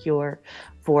 and secure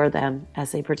for them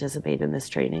as they participate in this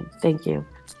training. Thank you.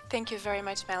 Thank you very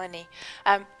much, Melanie.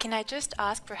 Can I just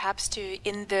ask perhaps to,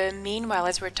 in the meanwhile,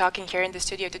 as we're talking here in the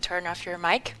studio, to turn off your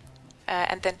mic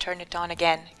and then turn it on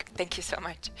again? Thank you so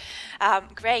much.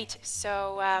 Great.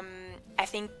 So I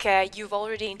think you've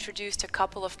already introduced a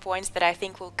couple of points that I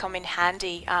think will come in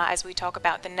handy as we talk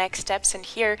about the next steps. And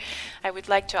here I would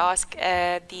like to ask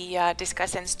the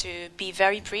discussants to be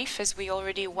very brief, as we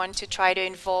already want to try to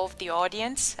involve the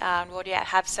audience. We already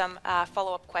have some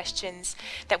follow-up questions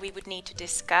that we would need to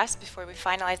discuss before we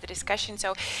finalize the discussion.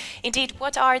 So indeed,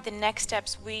 what are the next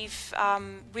steps? We've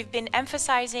been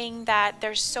emphasizing that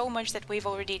there's so much that we've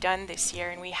already done this year,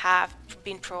 and we have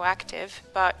been proactive,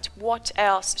 but what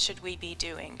else should we be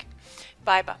doing?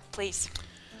 Baiba, please.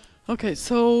 Okay,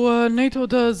 so NATO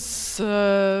does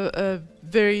a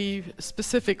very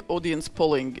specific audience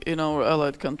polling in our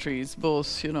allied countries,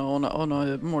 both, you know, on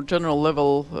a more general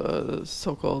level,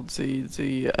 so-called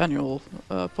the annual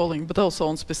polling, but also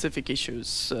on specific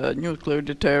issues, nuclear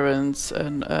deterrence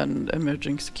and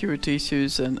emerging security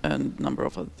issues and a number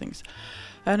of other things.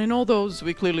 And in all those,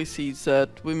 we clearly see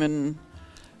that women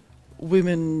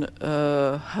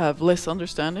have less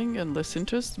understanding and less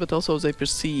interest, but also they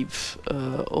perceive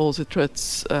all the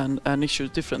threats and issues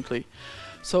differently.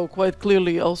 So quite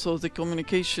clearly also the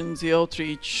communication, the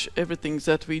outreach, everything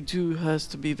that we do has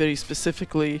to be very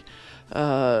specifically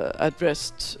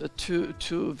addressed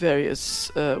to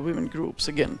various women groups,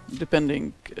 again,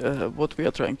 depending what we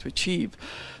are trying to achieve.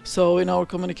 So in our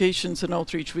communications and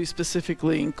outreach, we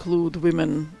specifically include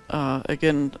women,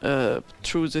 again,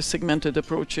 through the segmented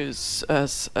approaches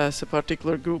as a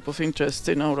particular group of interest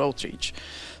in our outreach.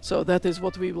 So that is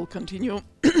what we will continue.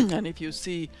 And if you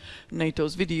see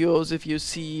NATO's videos, if you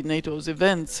see NATO's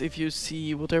events, if you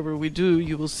see whatever we do,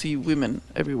 you will see women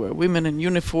everywhere. Women in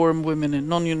uniform, women in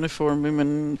non-uniform,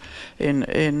 women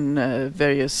in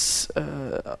various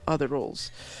other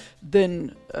roles.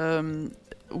 Then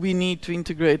we need to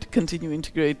continue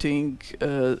integrating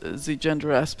the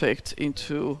gender aspect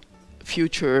into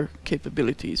future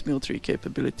capabilities, military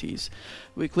capabilities.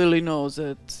 We clearly know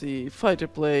that the fighter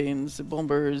planes, the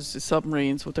bombers, the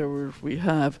submarines, whatever we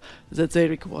have, that they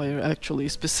require actually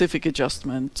specific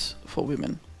adjustment for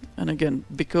women. And again,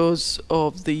 because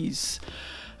of these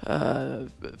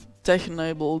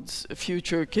tech-enabled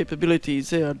future capabilities,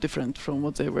 they are different from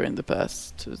what they were in the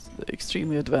past.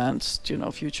 Extremely advanced, you know,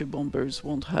 future bombers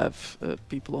won't have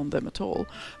people on them at all.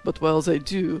 But while they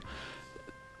do,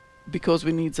 because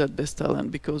we need that best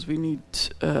talent, because we need,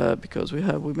 because we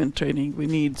have women training, we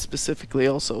need specifically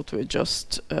also to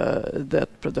adjust that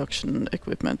production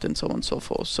equipment and so on and so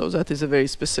forth. So that is a very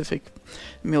specific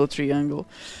military angle.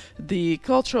 The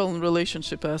cultural and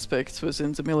relationship aspects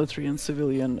within the military and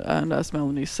civilian, and as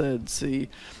Melanie said, the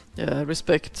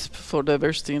respect for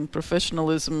diversity and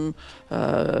professionalism,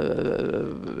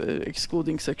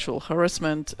 excluding sexual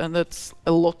harassment, and that's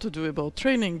a lot to do about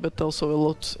training, but also a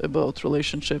lot about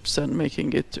relationships and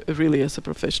making it really as a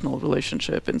professional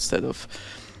relationship instead of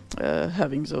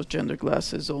having those gender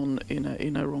glasses on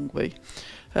in a wrong way.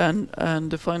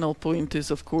 And the final point is,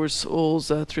 of course, all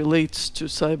that relates to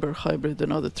cyber, hybrid,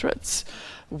 and other threats,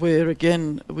 where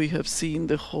again we have seen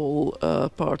the whole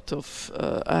part of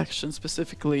action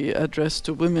specifically addressed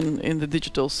to women in the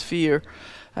digital sphere,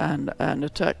 and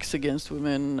attacks against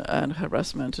women and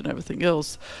harassment and everything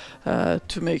else,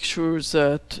 to make sure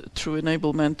that through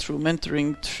enablement, through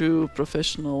mentoring, through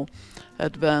professional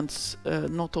advance,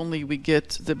 not only we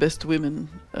get the best women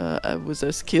with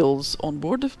their skills on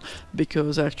board,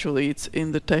 because actually it's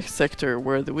in the tech sector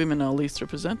where the women are least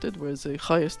represented, where the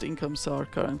highest incomes are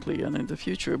currently and in the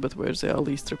future, but where they are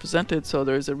least represented. So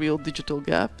there is a real digital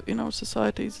gap in our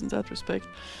societies in that respect.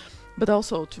 But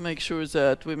also to make sure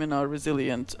that women are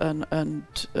resilient and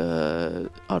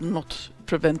are not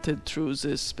prevented through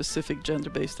this specific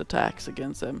gender-based attacks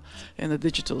against them in the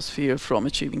digital sphere from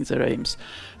achieving their aims.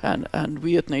 And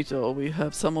we at NATO, we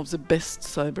have some of the best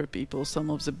cyber people, some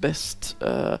of the best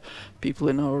people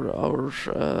in our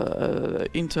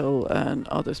intel and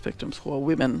other spectrums who are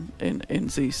women in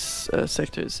these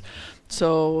sectors.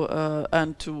 So,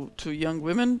 and to young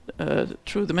women,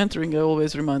 through the mentoring, I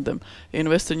always remind them,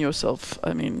 invest in yourself.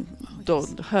 I mean,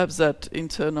 don't have that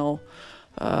internal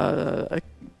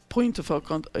point of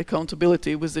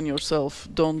accountability within yourself.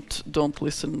 Don't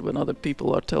listen when other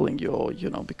people are telling you, oh, you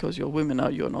know, because you're women,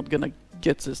 you're not gonna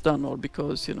get this done, or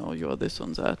because, you know, you're this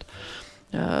and that.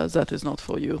 That is not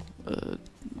for you.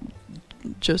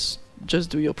 Just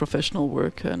do your professional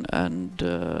work, and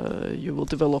you will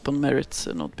develop on merits,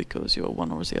 and not because you're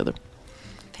one or the other.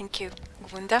 Thank you.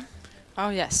 Gunda? Oh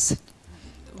yes,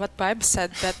 what Baiba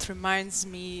said, that reminds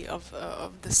me of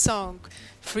the song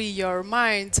 "Free Your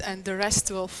Mind and the Rest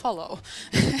Will Follow."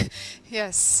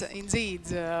 Yes, indeed.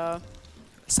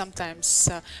 Sometimes,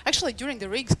 actually during the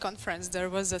RIGS conference there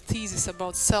was a thesis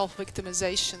about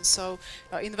self-victimization, so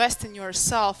invest in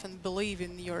yourself and believe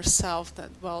in yourself. That,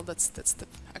 well, that's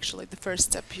actually the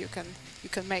first step you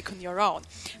can make on your own.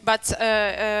 But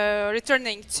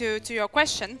returning to your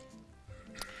question,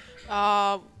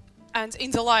 and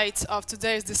in the light of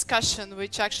today's discussion,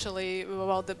 which actually,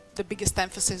 well, the biggest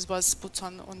emphasis was put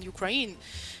on Ukraine,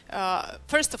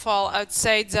 first of all, I'd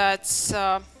say that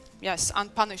yes,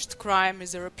 unpunished crime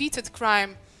is a repeated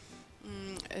crime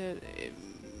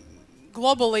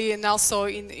globally, and also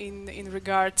in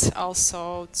regard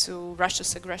also to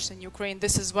Russia's aggression in Ukraine.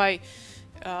 This is why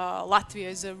Latvia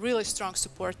is a really strong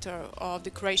supporter of the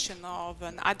creation of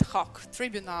an ad hoc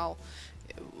tribunal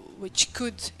which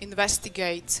could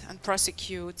investigate and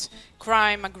prosecute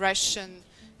crime, aggression,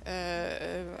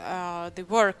 the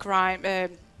war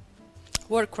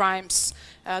crimes.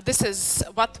 This is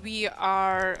what we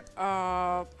are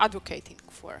advocating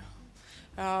for.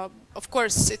 Of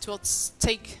course, it will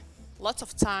take lots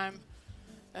of time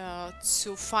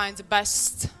to find the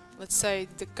best, let's say,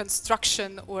 the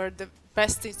construction or the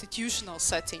best institutional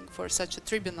setting for such a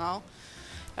tribunal.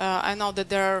 I know that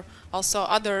there are also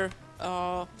other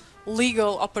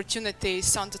legal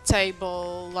opportunities on the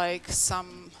table, like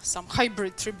some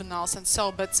hybrid tribunals and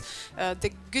so, but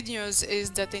the good news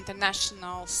is that the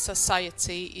international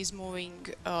society is moving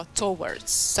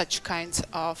towards such kinds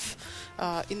of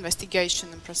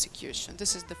investigation and prosecution.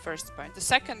 This is the first point. The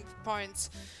second point,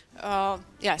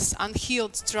 yes,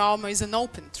 unhealed trauma is an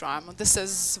open trauma. This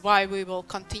is why we will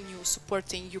continue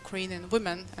supporting Ukrainian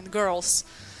women and girls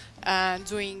and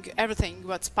doing everything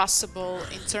what's possible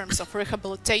in terms of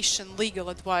rehabilitation, legal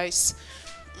advice,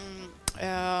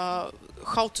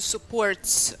 how to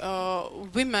support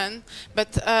women,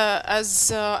 but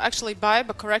as actually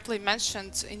Baiba correctly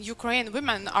mentioned, in Ukraine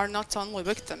women are not only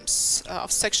victims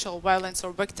of sexual violence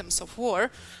or victims of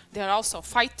war, they are also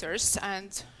fighters.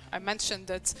 And I mentioned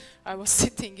that I was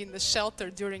sitting in the shelter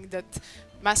during that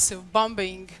massive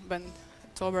bombing when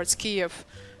towards Kiev,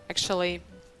 actually.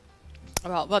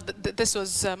 Well, this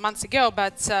was months ago,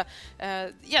 but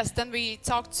yes, then we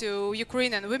talked to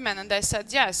Ukrainian women and they said,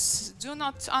 yes, do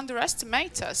not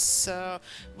underestimate us.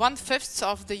 1/5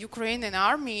 of the Ukrainian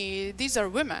army, these are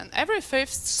women. Every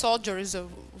 5th soldier is a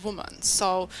woman.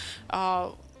 So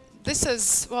this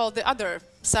is, well, the other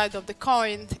side of the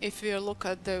coin if we look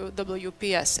at the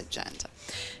WPS agenda.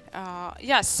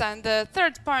 Yes, and the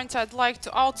third point I'd like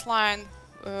to outline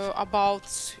about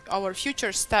our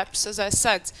future steps. As I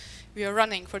said, we are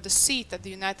running for the seat at the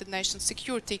United Nations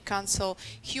Security Council.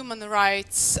 Human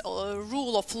rights,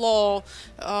 rule of law,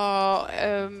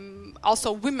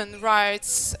 also women's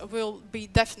rights will be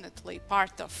definitely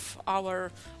part of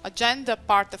our agenda,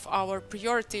 part of our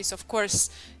priorities. Of course,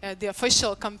 the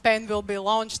official campaign will be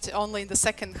launched only in the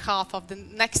second half of the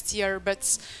next year, but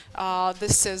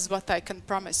this is what I can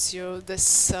promise you.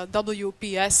 This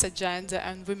WPS agenda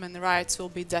and women's rights will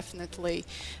be definitely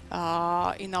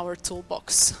in our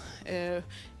toolbox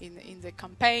in the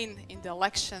campaign, in the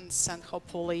elections, and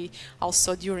hopefully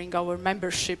also during our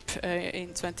membership in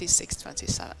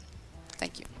 26-27.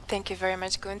 Thank you. Thank you very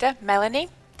much, Gunda. Melanie,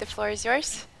 the floor is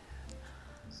yours.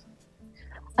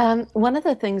 One of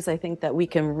the things I think that we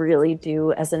can really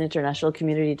do as an international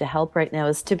community to help right now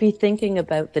is to be thinking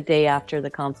about the day after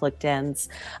the conflict ends.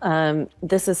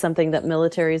 This is something that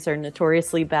militaries are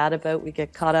notoriously bad about. We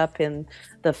get caught up in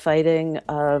the fighting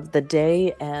of the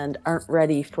day and aren't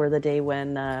ready for the day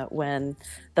when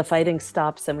the fighting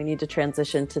stops and we need to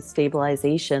transition to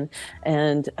stabilization.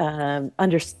 And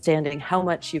understanding how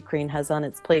much Ukraine has on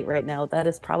its plate right now, that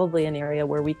is probably an area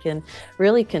where we can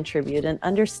really contribute, and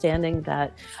understanding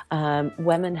that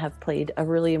women have played a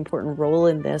really important role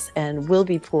in this and will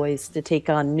be poised to take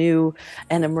on new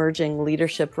and emerging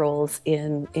leadership roles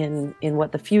in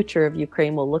what the future of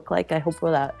Ukraine will look like. I hope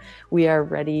that we are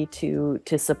ready to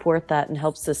support that and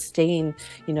help sustain,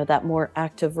 that more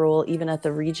active role, even at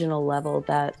the regional level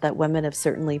that women have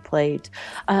certainly played.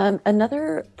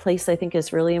 Another place I think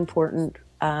is really important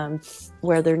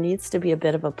where there needs to be a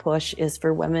bit of a push is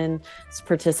for women's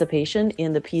participation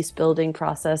in the peace building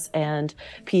process and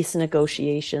peace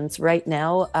negotiations. Right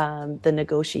now, the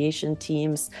negotiation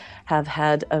teams have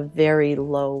had a very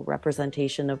low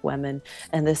representation of women,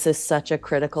 and this is such a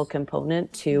critical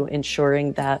component to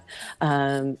ensuring that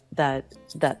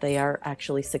that they are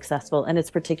actually successful. And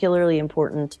it's particularly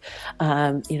important,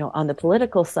 on the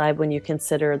political side, when you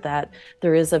consider that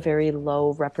there is a very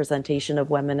low representation of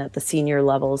women at the senior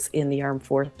levels in the armed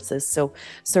forces. So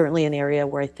certainly an area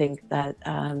where I think that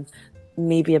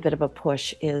maybe a bit of a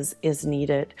push is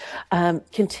needed.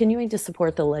 Continuing to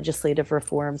support the legislative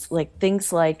reforms, like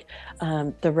things like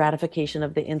the ratification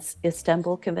of the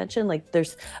Istanbul Convention. Like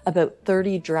there's about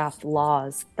 30 draft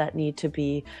laws that need to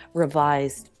be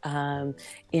revised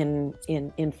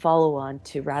in follow-on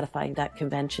to ratifying that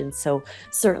convention. So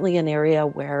certainly an area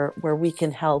where we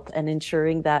can help, and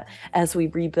ensuring that as we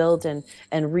rebuild and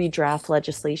redraft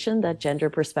legislation, that gender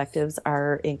perspectives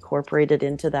are incorporated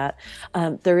into that.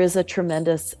 There is a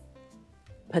tremendous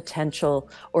potential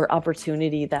or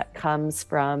opportunity that comes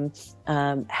from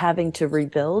having to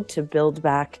rebuild, to build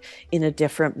back in a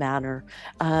different manner.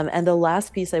 And the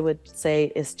last piece I would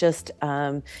say is just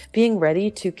being ready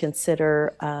to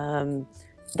consider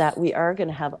that we are going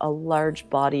to have a large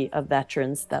body of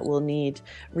veterans that will need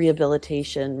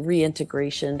rehabilitation,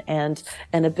 reintegration, and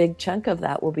a big chunk of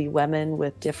that will be women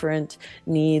with different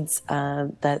needs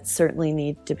that certainly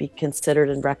need to be considered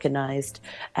and recognized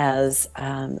as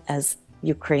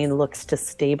Ukraine looks to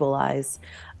stabilize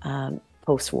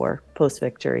post-war,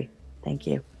 post-victory. Thank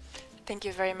you. Thank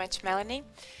you very much, Melanie.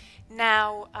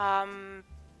 Now,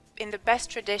 in the best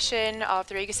tradition of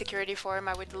the Riga Security Forum,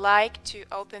 I would like to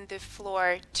open the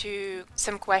floor to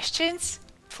some questions.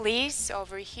 Please,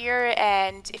 over here,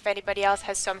 and if anybody else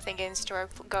has something in store,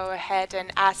 go ahead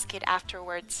and ask it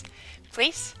afterwards.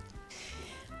 Please.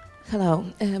 Hello,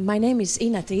 my name is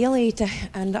Ina Tielite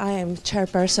and I am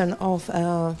chairperson of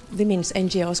Women's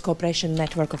NGOs Cooperation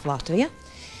Network of Latvia.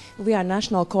 We are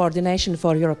National Coordination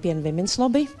for European Women's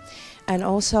Lobby and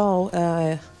also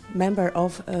a member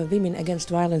of Women Against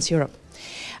Violence Europe.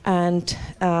 And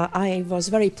I was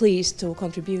very pleased to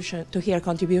hear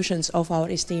contributions of our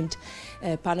esteemed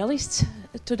panelists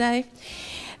today.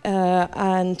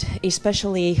 and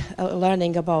especially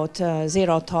learning about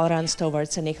zero tolerance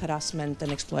towards any harassment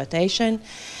and exploitation,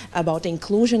 about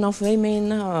inclusion of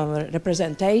women,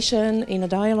 representation in a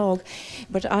dialogue.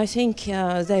 But I think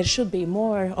there should be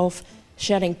more of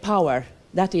sharing power.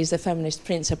 That is a feminist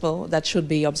principle that should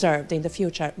be observed in the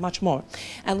future much more.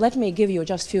 And let me give you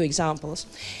just a few examples.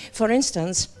 For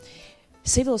instance,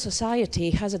 civil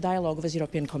society has a dialogue with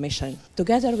European Commission.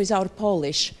 Together with our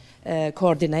Polish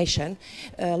coordination,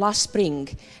 last spring,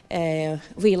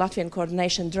 we, Latvian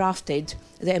coordination, drafted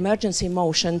the emergency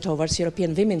motion towards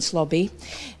European Women's Lobby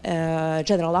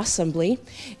General Assembly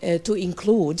to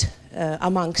include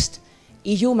amongst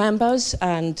EU members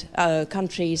and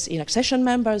countries in accession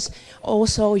members,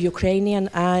 also Ukrainian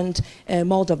and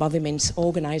Moldova women's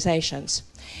organizations.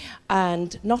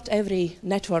 And not every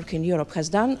network in Europe has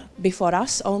done before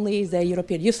us, only the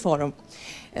European Youth Forum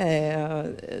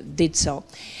did so.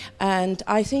 And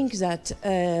I think that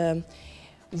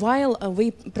while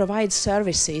we provide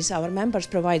services, our members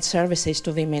provide services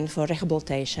to women for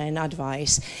rehabilitation,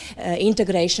 advice,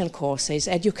 integration courses,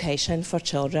 education for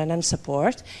children and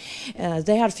support,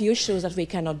 there are few issues that we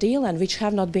cannot deal and which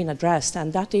have not been addressed,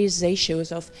 and that is the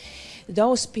issues of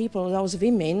those people, those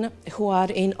women who are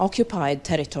in occupied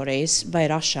territories by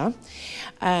Russia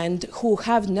and who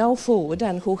have no food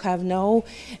and who have no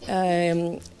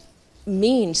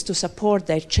means to support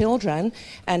their children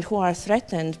and who are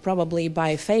threatened probably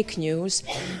by fake news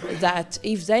that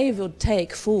if they would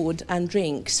take food and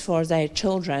drinks for their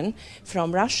children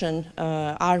from Russian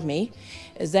army,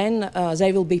 then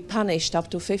they will be punished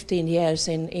up to 15 years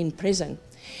in prison.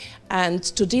 And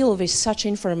to deal with such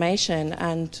information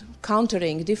and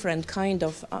countering different kind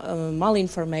of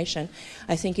malinformation,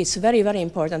 I think it's very, very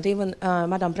important. Even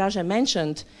Madame Braže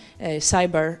mentioned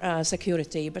cyber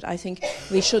security, but I think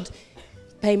we should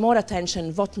pay more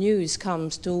attention what news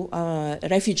comes to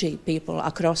refugee people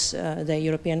across the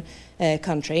European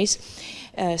countries.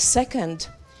 Second,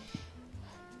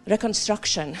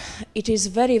 reconstruction. It is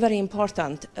very, very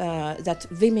important that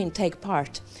women take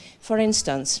part. For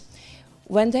instance,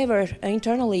 when they were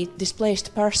internally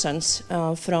displaced persons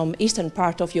from eastern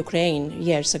part of Ukraine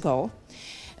years ago,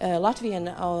 Latvian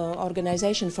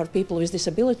Organization for People with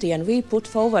Disability, and we put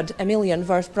forward $1 million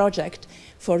worth project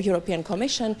for European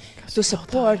Commission to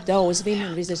support those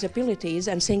women with disabilities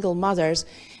and single mothers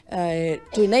to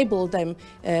enable them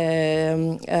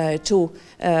to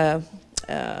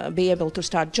be able to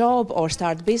start job or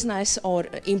start business or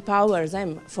empower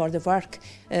them for the work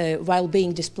while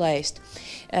being displaced.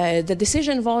 The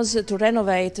decision was to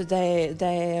renovate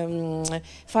the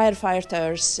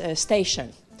firefighters'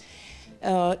 station.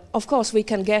 Of course, we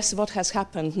can guess what has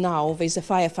happened now with the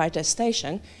firefighter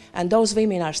station, and those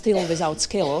women are still without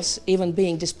skills, even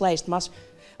being displaced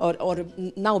or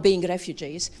now being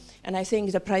refugees. And I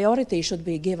think the priority should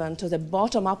be given to the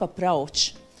bottom-up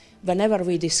approach whenever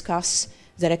we discuss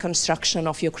the reconstruction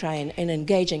of Ukraine and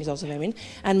engaging those women.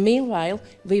 And meanwhile,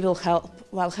 we will help,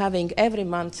 while having every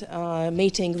month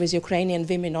meeting with Ukrainian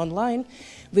women online,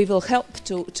 we will help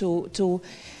to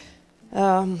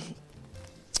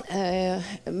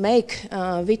make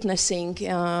witnessing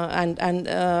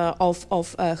of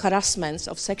harassments,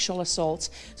 of sexual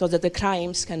assaults, so that the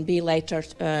crimes can be later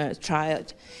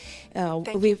tried.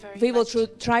 We will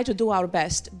try to do our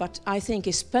best, but I think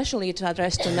especially to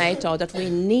address to NATO that we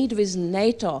need with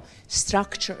NATO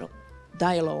structural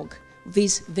dialogue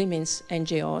with women's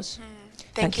NGOs.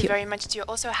 Thank you very much. Do you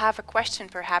also have a question,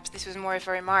 perhaps? This was more of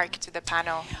a remark to the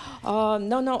panel.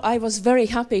 No, I was very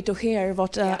happy to hear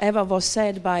what Eva was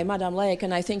said by Madame Lake,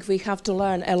 and I think we have to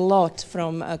learn a lot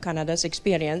from Canada's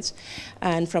experience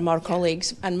and from our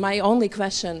colleagues. And my only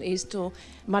question is to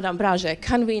Madame Braže,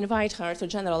 can we invite her to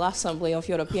General Assembly of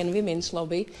European Women's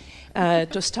Lobby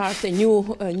to start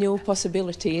new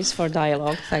possibilities for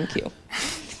dialogue? Thank you.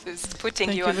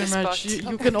 Putting you on the spot.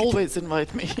 You can always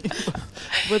invite me.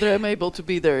 Whether I'm able to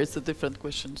be there is a different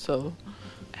question, so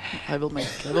I will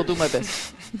do my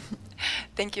best.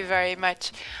 Thank you very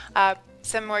much.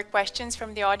 Some more questions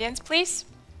from the audience, please.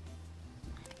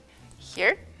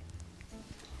 Here.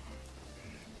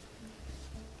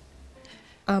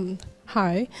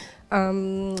 Hi.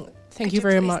 Thank you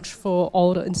very much for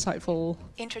all the insightful...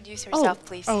 Introduce yourself,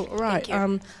 please. Oh, right.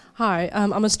 Thank you. Hi,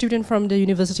 I'm a student from the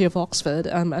University of Oxford,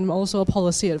 and I'm also a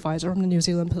policy advisor from the New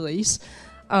Zealand Police.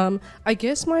 I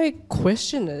guess my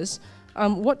question is,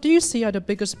 what do you see are the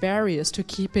biggest barriers to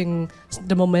keeping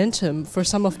the momentum for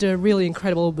some of the really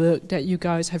incredible work that you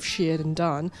guys have shared and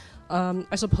done?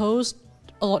 I suppose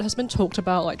a lot has been talked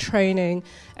about, like training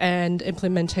and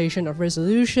implementation of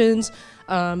resolutions,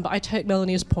 but I take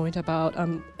Melanie's point about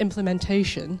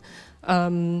implementation.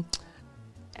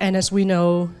 And as we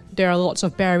know, there are lots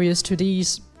of barriers to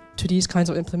these kinds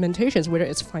of implementations, whether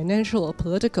it's financial or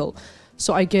political.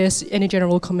 So I guess any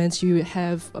general comments you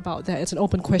have about that, it's an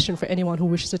open question for anyone who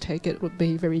wishes to take it, would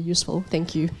be very useful.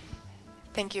 Thank you.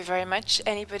 Thank you very much.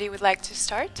 Anybody would like to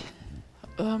start?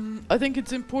 I think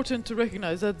it's important to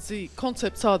recognize that the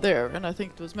concepts are there, and I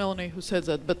think it was Melanie who said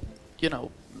that, but you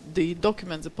know, the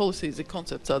documents, the policies, the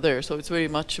concepts are there, so it's very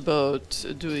much about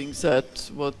doing that,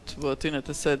 what Inette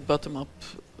has said, bottom-up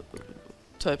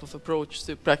type of approach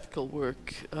to practical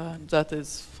work, and that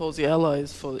is for the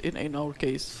allies, in our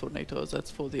case for NATO,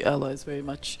 that's for the allies very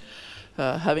much.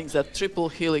 Having that triple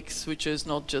helix, which is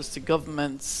not just the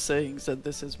governments saying that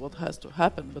this is what has to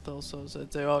happen, but also that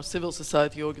there are civil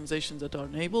society organizations that are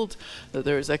enabled, that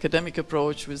there is academic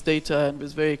approach with data and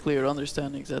with very clear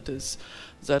understanding that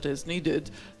is needed,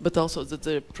 but also that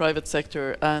the private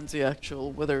sector and the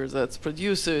actual, whether that's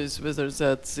producers, whether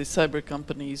that's the cyber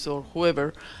companies or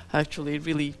whoever, actually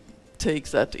really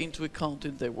takes that into account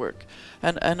in their work.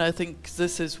 And I think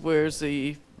this is where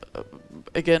the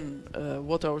again,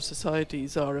 what our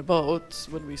societies are about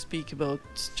when we speak about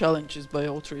challenges by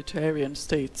authoritarian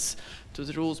states to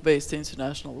the rules-based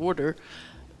international order.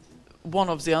 One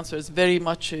of the answers very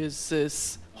much is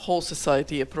this whole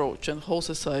society approach, and whole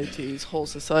society is whole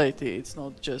society. It's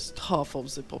not just half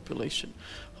of the population.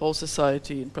 Whole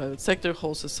society in private sector,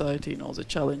 whole society in all the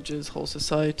challenges, whole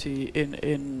society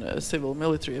in a civil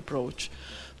military approach.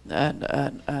 And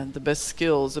the best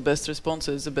skills, the best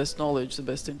responses, the best knowledge, the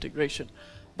best integration,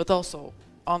 but also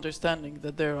understanding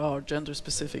that there are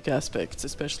gender-specific aspects,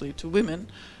 especially to women,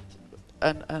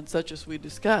 and such as we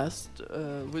discussed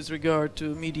with regard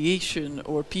to mediation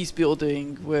or peace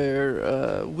building,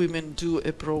 where women do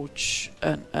approach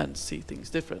and see things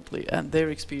differently, and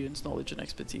their experience, knowledge, and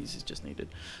expertise is just needed.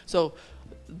 So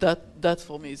that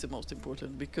for me is the most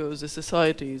important, because the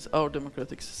societies, our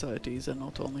democratic societies, and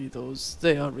not only those,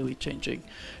 they are really changing.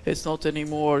 It's not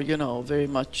anymore, you know, very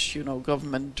much, you know,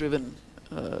 government-driven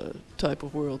type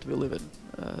of world we live in.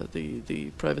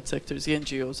 The private sectors, the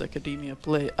NGOs, academia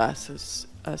play as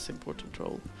important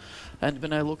role. And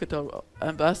when I look at our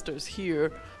ambassadors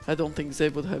here, I don't think they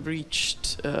would have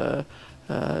reached the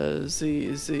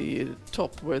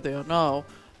top where they are now.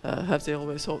 Have they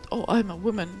always thought, oh, I'm a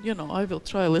woman, you know, I will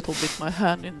try a little bit my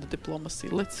hand in the diplomacy.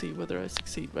 Let's see whether I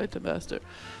succeed, right, Ambassador?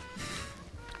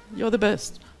 You're the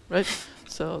best, right?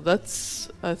 So that's,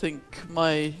 I think,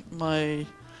 my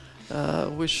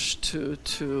wish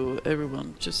to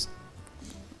everyone. Just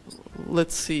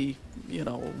let's see, you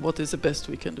know, what is the best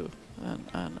we can do,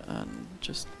 and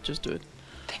just do it.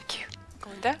 Thank you.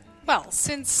 Gunda? Well,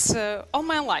 since all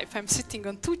my life I'm sitting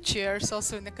on 2 chairs,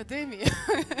 also in academia,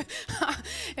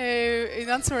 in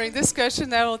answering this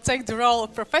question I will take the role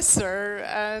of professor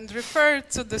and refer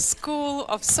to the School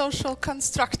of Social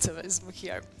Constructivism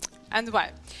here. And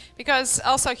why? Because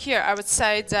also here I would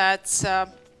say that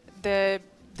the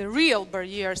real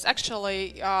barriers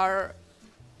actually are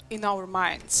in our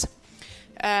minds.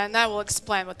 And I will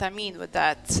explain what I mean with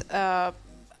that.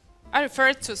 I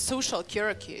referred to social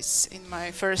hierarchies in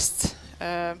my first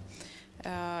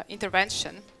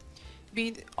intervention.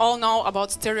 We all know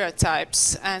about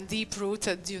stereotypes and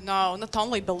deep-rooted, you know, not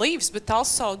only beliefs, but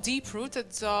also deep-rooted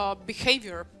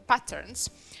behavior patterns.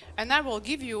 And I will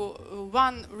give you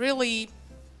one really,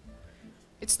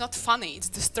 it's not funny, it's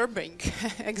disturbing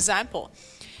example.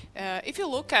 If you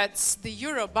look at the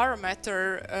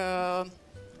Eurobarometer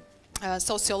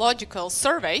sociological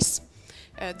surveys,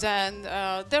 then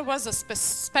there was a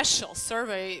special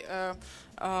survey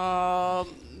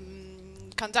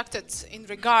conducted in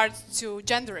regard to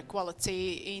gender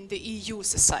equality in the EU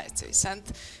societies. And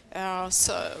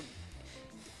so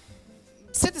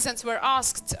citizens were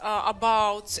asked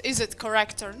about, is it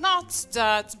correct or not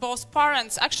that both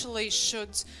parents actually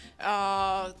should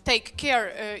take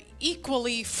care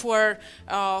equally for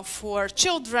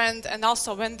children, and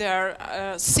also when they're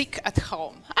sick at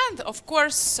home. And of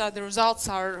course the results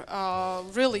are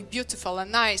really beautiful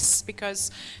and nice,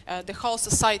 because the whole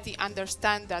society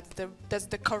understands that that's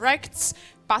the correct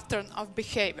pattern of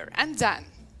behavior. And then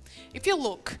if you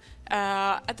look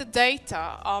at the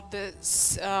data of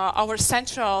our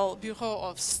Central Bureau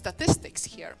of Statistics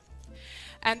here,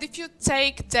 and if you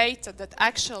take data that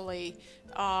actually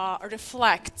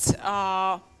reflect,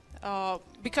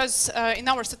 because in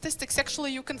our statistics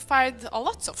actually you can find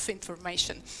lots of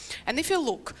information, and if you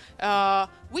look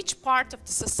which part of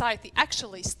the society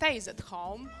actually stays at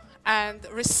home and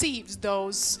receives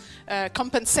those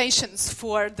compensations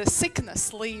for the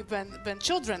sickness leave when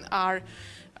children are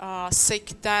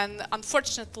sick, then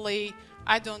unfortunately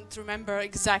I don't remember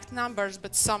exact numbers,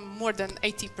 but some more than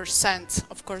 80%,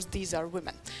 of course, these are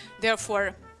women.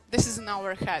 Therefore, this is in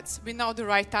our heads. We know the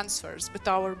right answers, but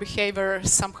our behavior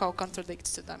somehow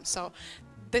contradicts to them. So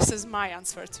this is my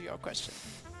answer to your question.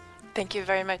 Thank you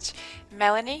very much.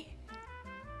 Melanie?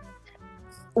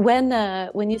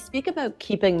 When you speak about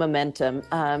keeping momentum,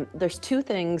 there's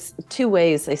two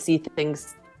ways I see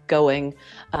things going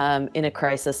in a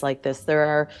crisis like this.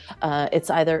 It's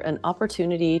either an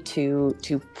opportunity to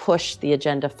push the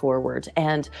agenda forward,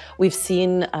 and we've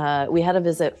seen. We had a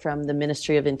visit from the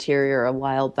Ministry of Interior a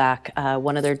while back.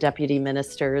 One of their deputy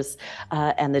ministers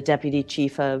and the deputy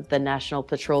chief of the National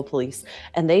Patrol Police,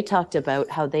 and they talked about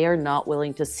how they are not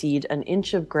willing to cede an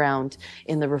inch of ground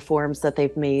in the reforms that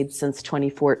they've made since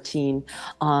 2014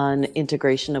 on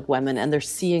integration of women, and they're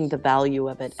seeing the value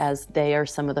of it, as they are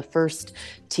some of the first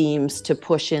teams to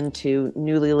push into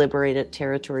newly liberated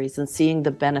territories, and seeing the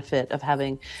benefit of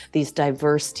having these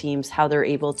diverse teams, how they're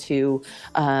able to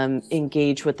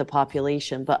engage with the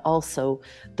population, but also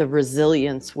the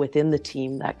resilience within the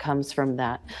team that comes from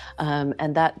that.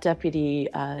 And that deputy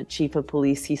chief of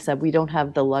police, he said, we don't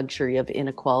have the luxury of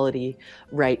inequality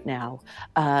right now.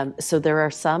 So there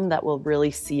are some that will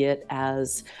really see it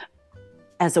as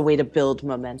a way to build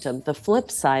momentum. The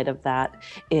flip side of that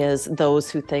is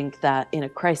those who think that in a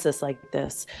crisis like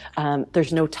this,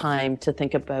 there's no time to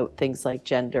think about things like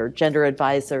gender. Gender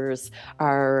advisors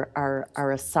are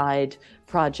a side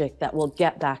project that we'll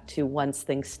get back to once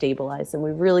things stabilize. And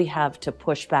we really have to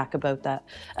push back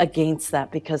against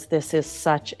that, because this is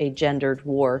such a gendered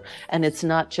war. And it's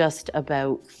not just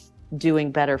about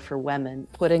doing better for women.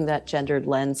 Putting that gendered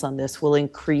lens on this will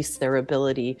increase their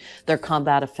ability, their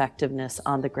combat effectiveness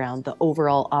on the ground, the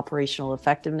overall operational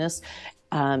effectiveness,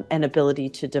 and ability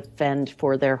to defend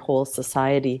for their whole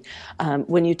society.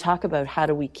 When you talk about how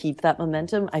do we keep that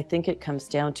momentum, I think it comes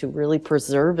down to really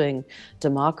preserving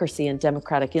democracy and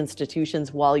democratic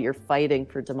institutions while you're fighting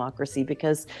for democracy,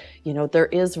 because, you know, there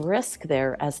is risk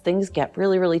there as things get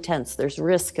really, really tense. There's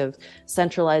risk of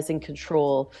centralizing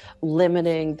control,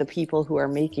 limiting the people who are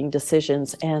making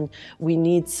decisions, and we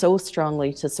need so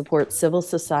strongly to support civil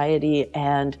society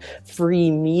and free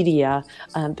media,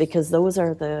 because those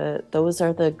are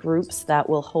the groups that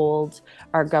will hold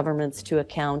our governments to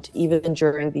account even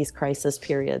during these crisis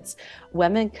periods.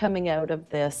 Women coming out of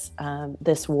this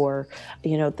war,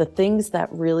 you know, the things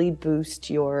that really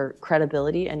boost your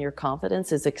credibility and your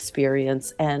confidence is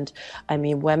experience. And I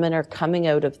mean, women are coming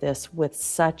out of this with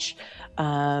such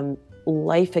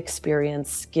life experience,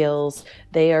 skills.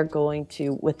 They are going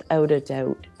to, without a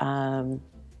doubt,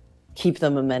 keep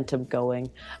the momentum going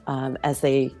as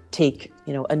they take,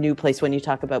 you know, a new place. When you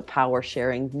talk about power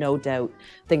sharing, no doubt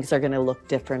things are going to look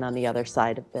different on the other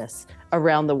side of this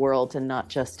around the world, and not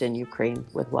just in Ukraine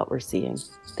with what we're seeing.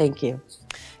 Thank you.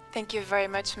 Thank you very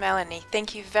much, Melanie.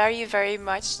 Thank you very, very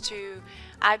much to,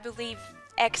 I believe,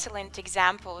 excellent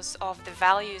examples of the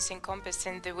values encompassed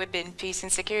in the Women, Peace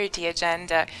and Security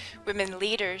agenda, women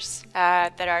leaders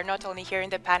that are not only here in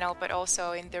the panel but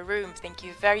also in the room. Thank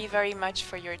you very, very much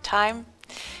for your time.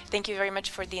 Thank you very much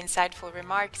for the insightful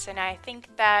remarks, and I think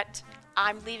that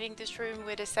I'm leaving this room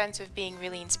with a sense of being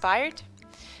really inspired.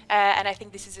 And I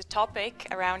think this is a topic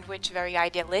around which very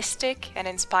idealistic and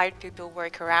inspired people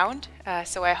work around.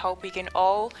 So I hope we can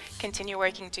all continue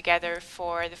working together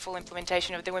for the full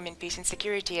implementation of the Women, Peace and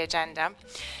Security agenda.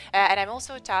 And I'm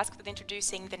also tasked with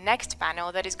introducing the next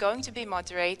panel that is going to be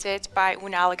moderated by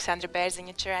Una Alexandra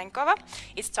Berzinyacherenkova.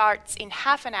 It starts in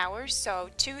half an hour, so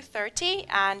 2:30,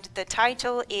 and the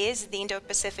title is The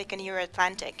Indo-Pacific and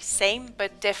Euro-Atlantic, Same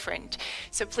but Different.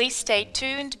 So please stay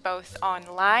tuned both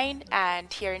online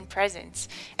and here in presence.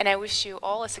 And I wish you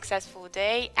all a successful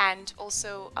day and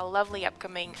also a lovely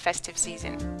upcoming festive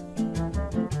season.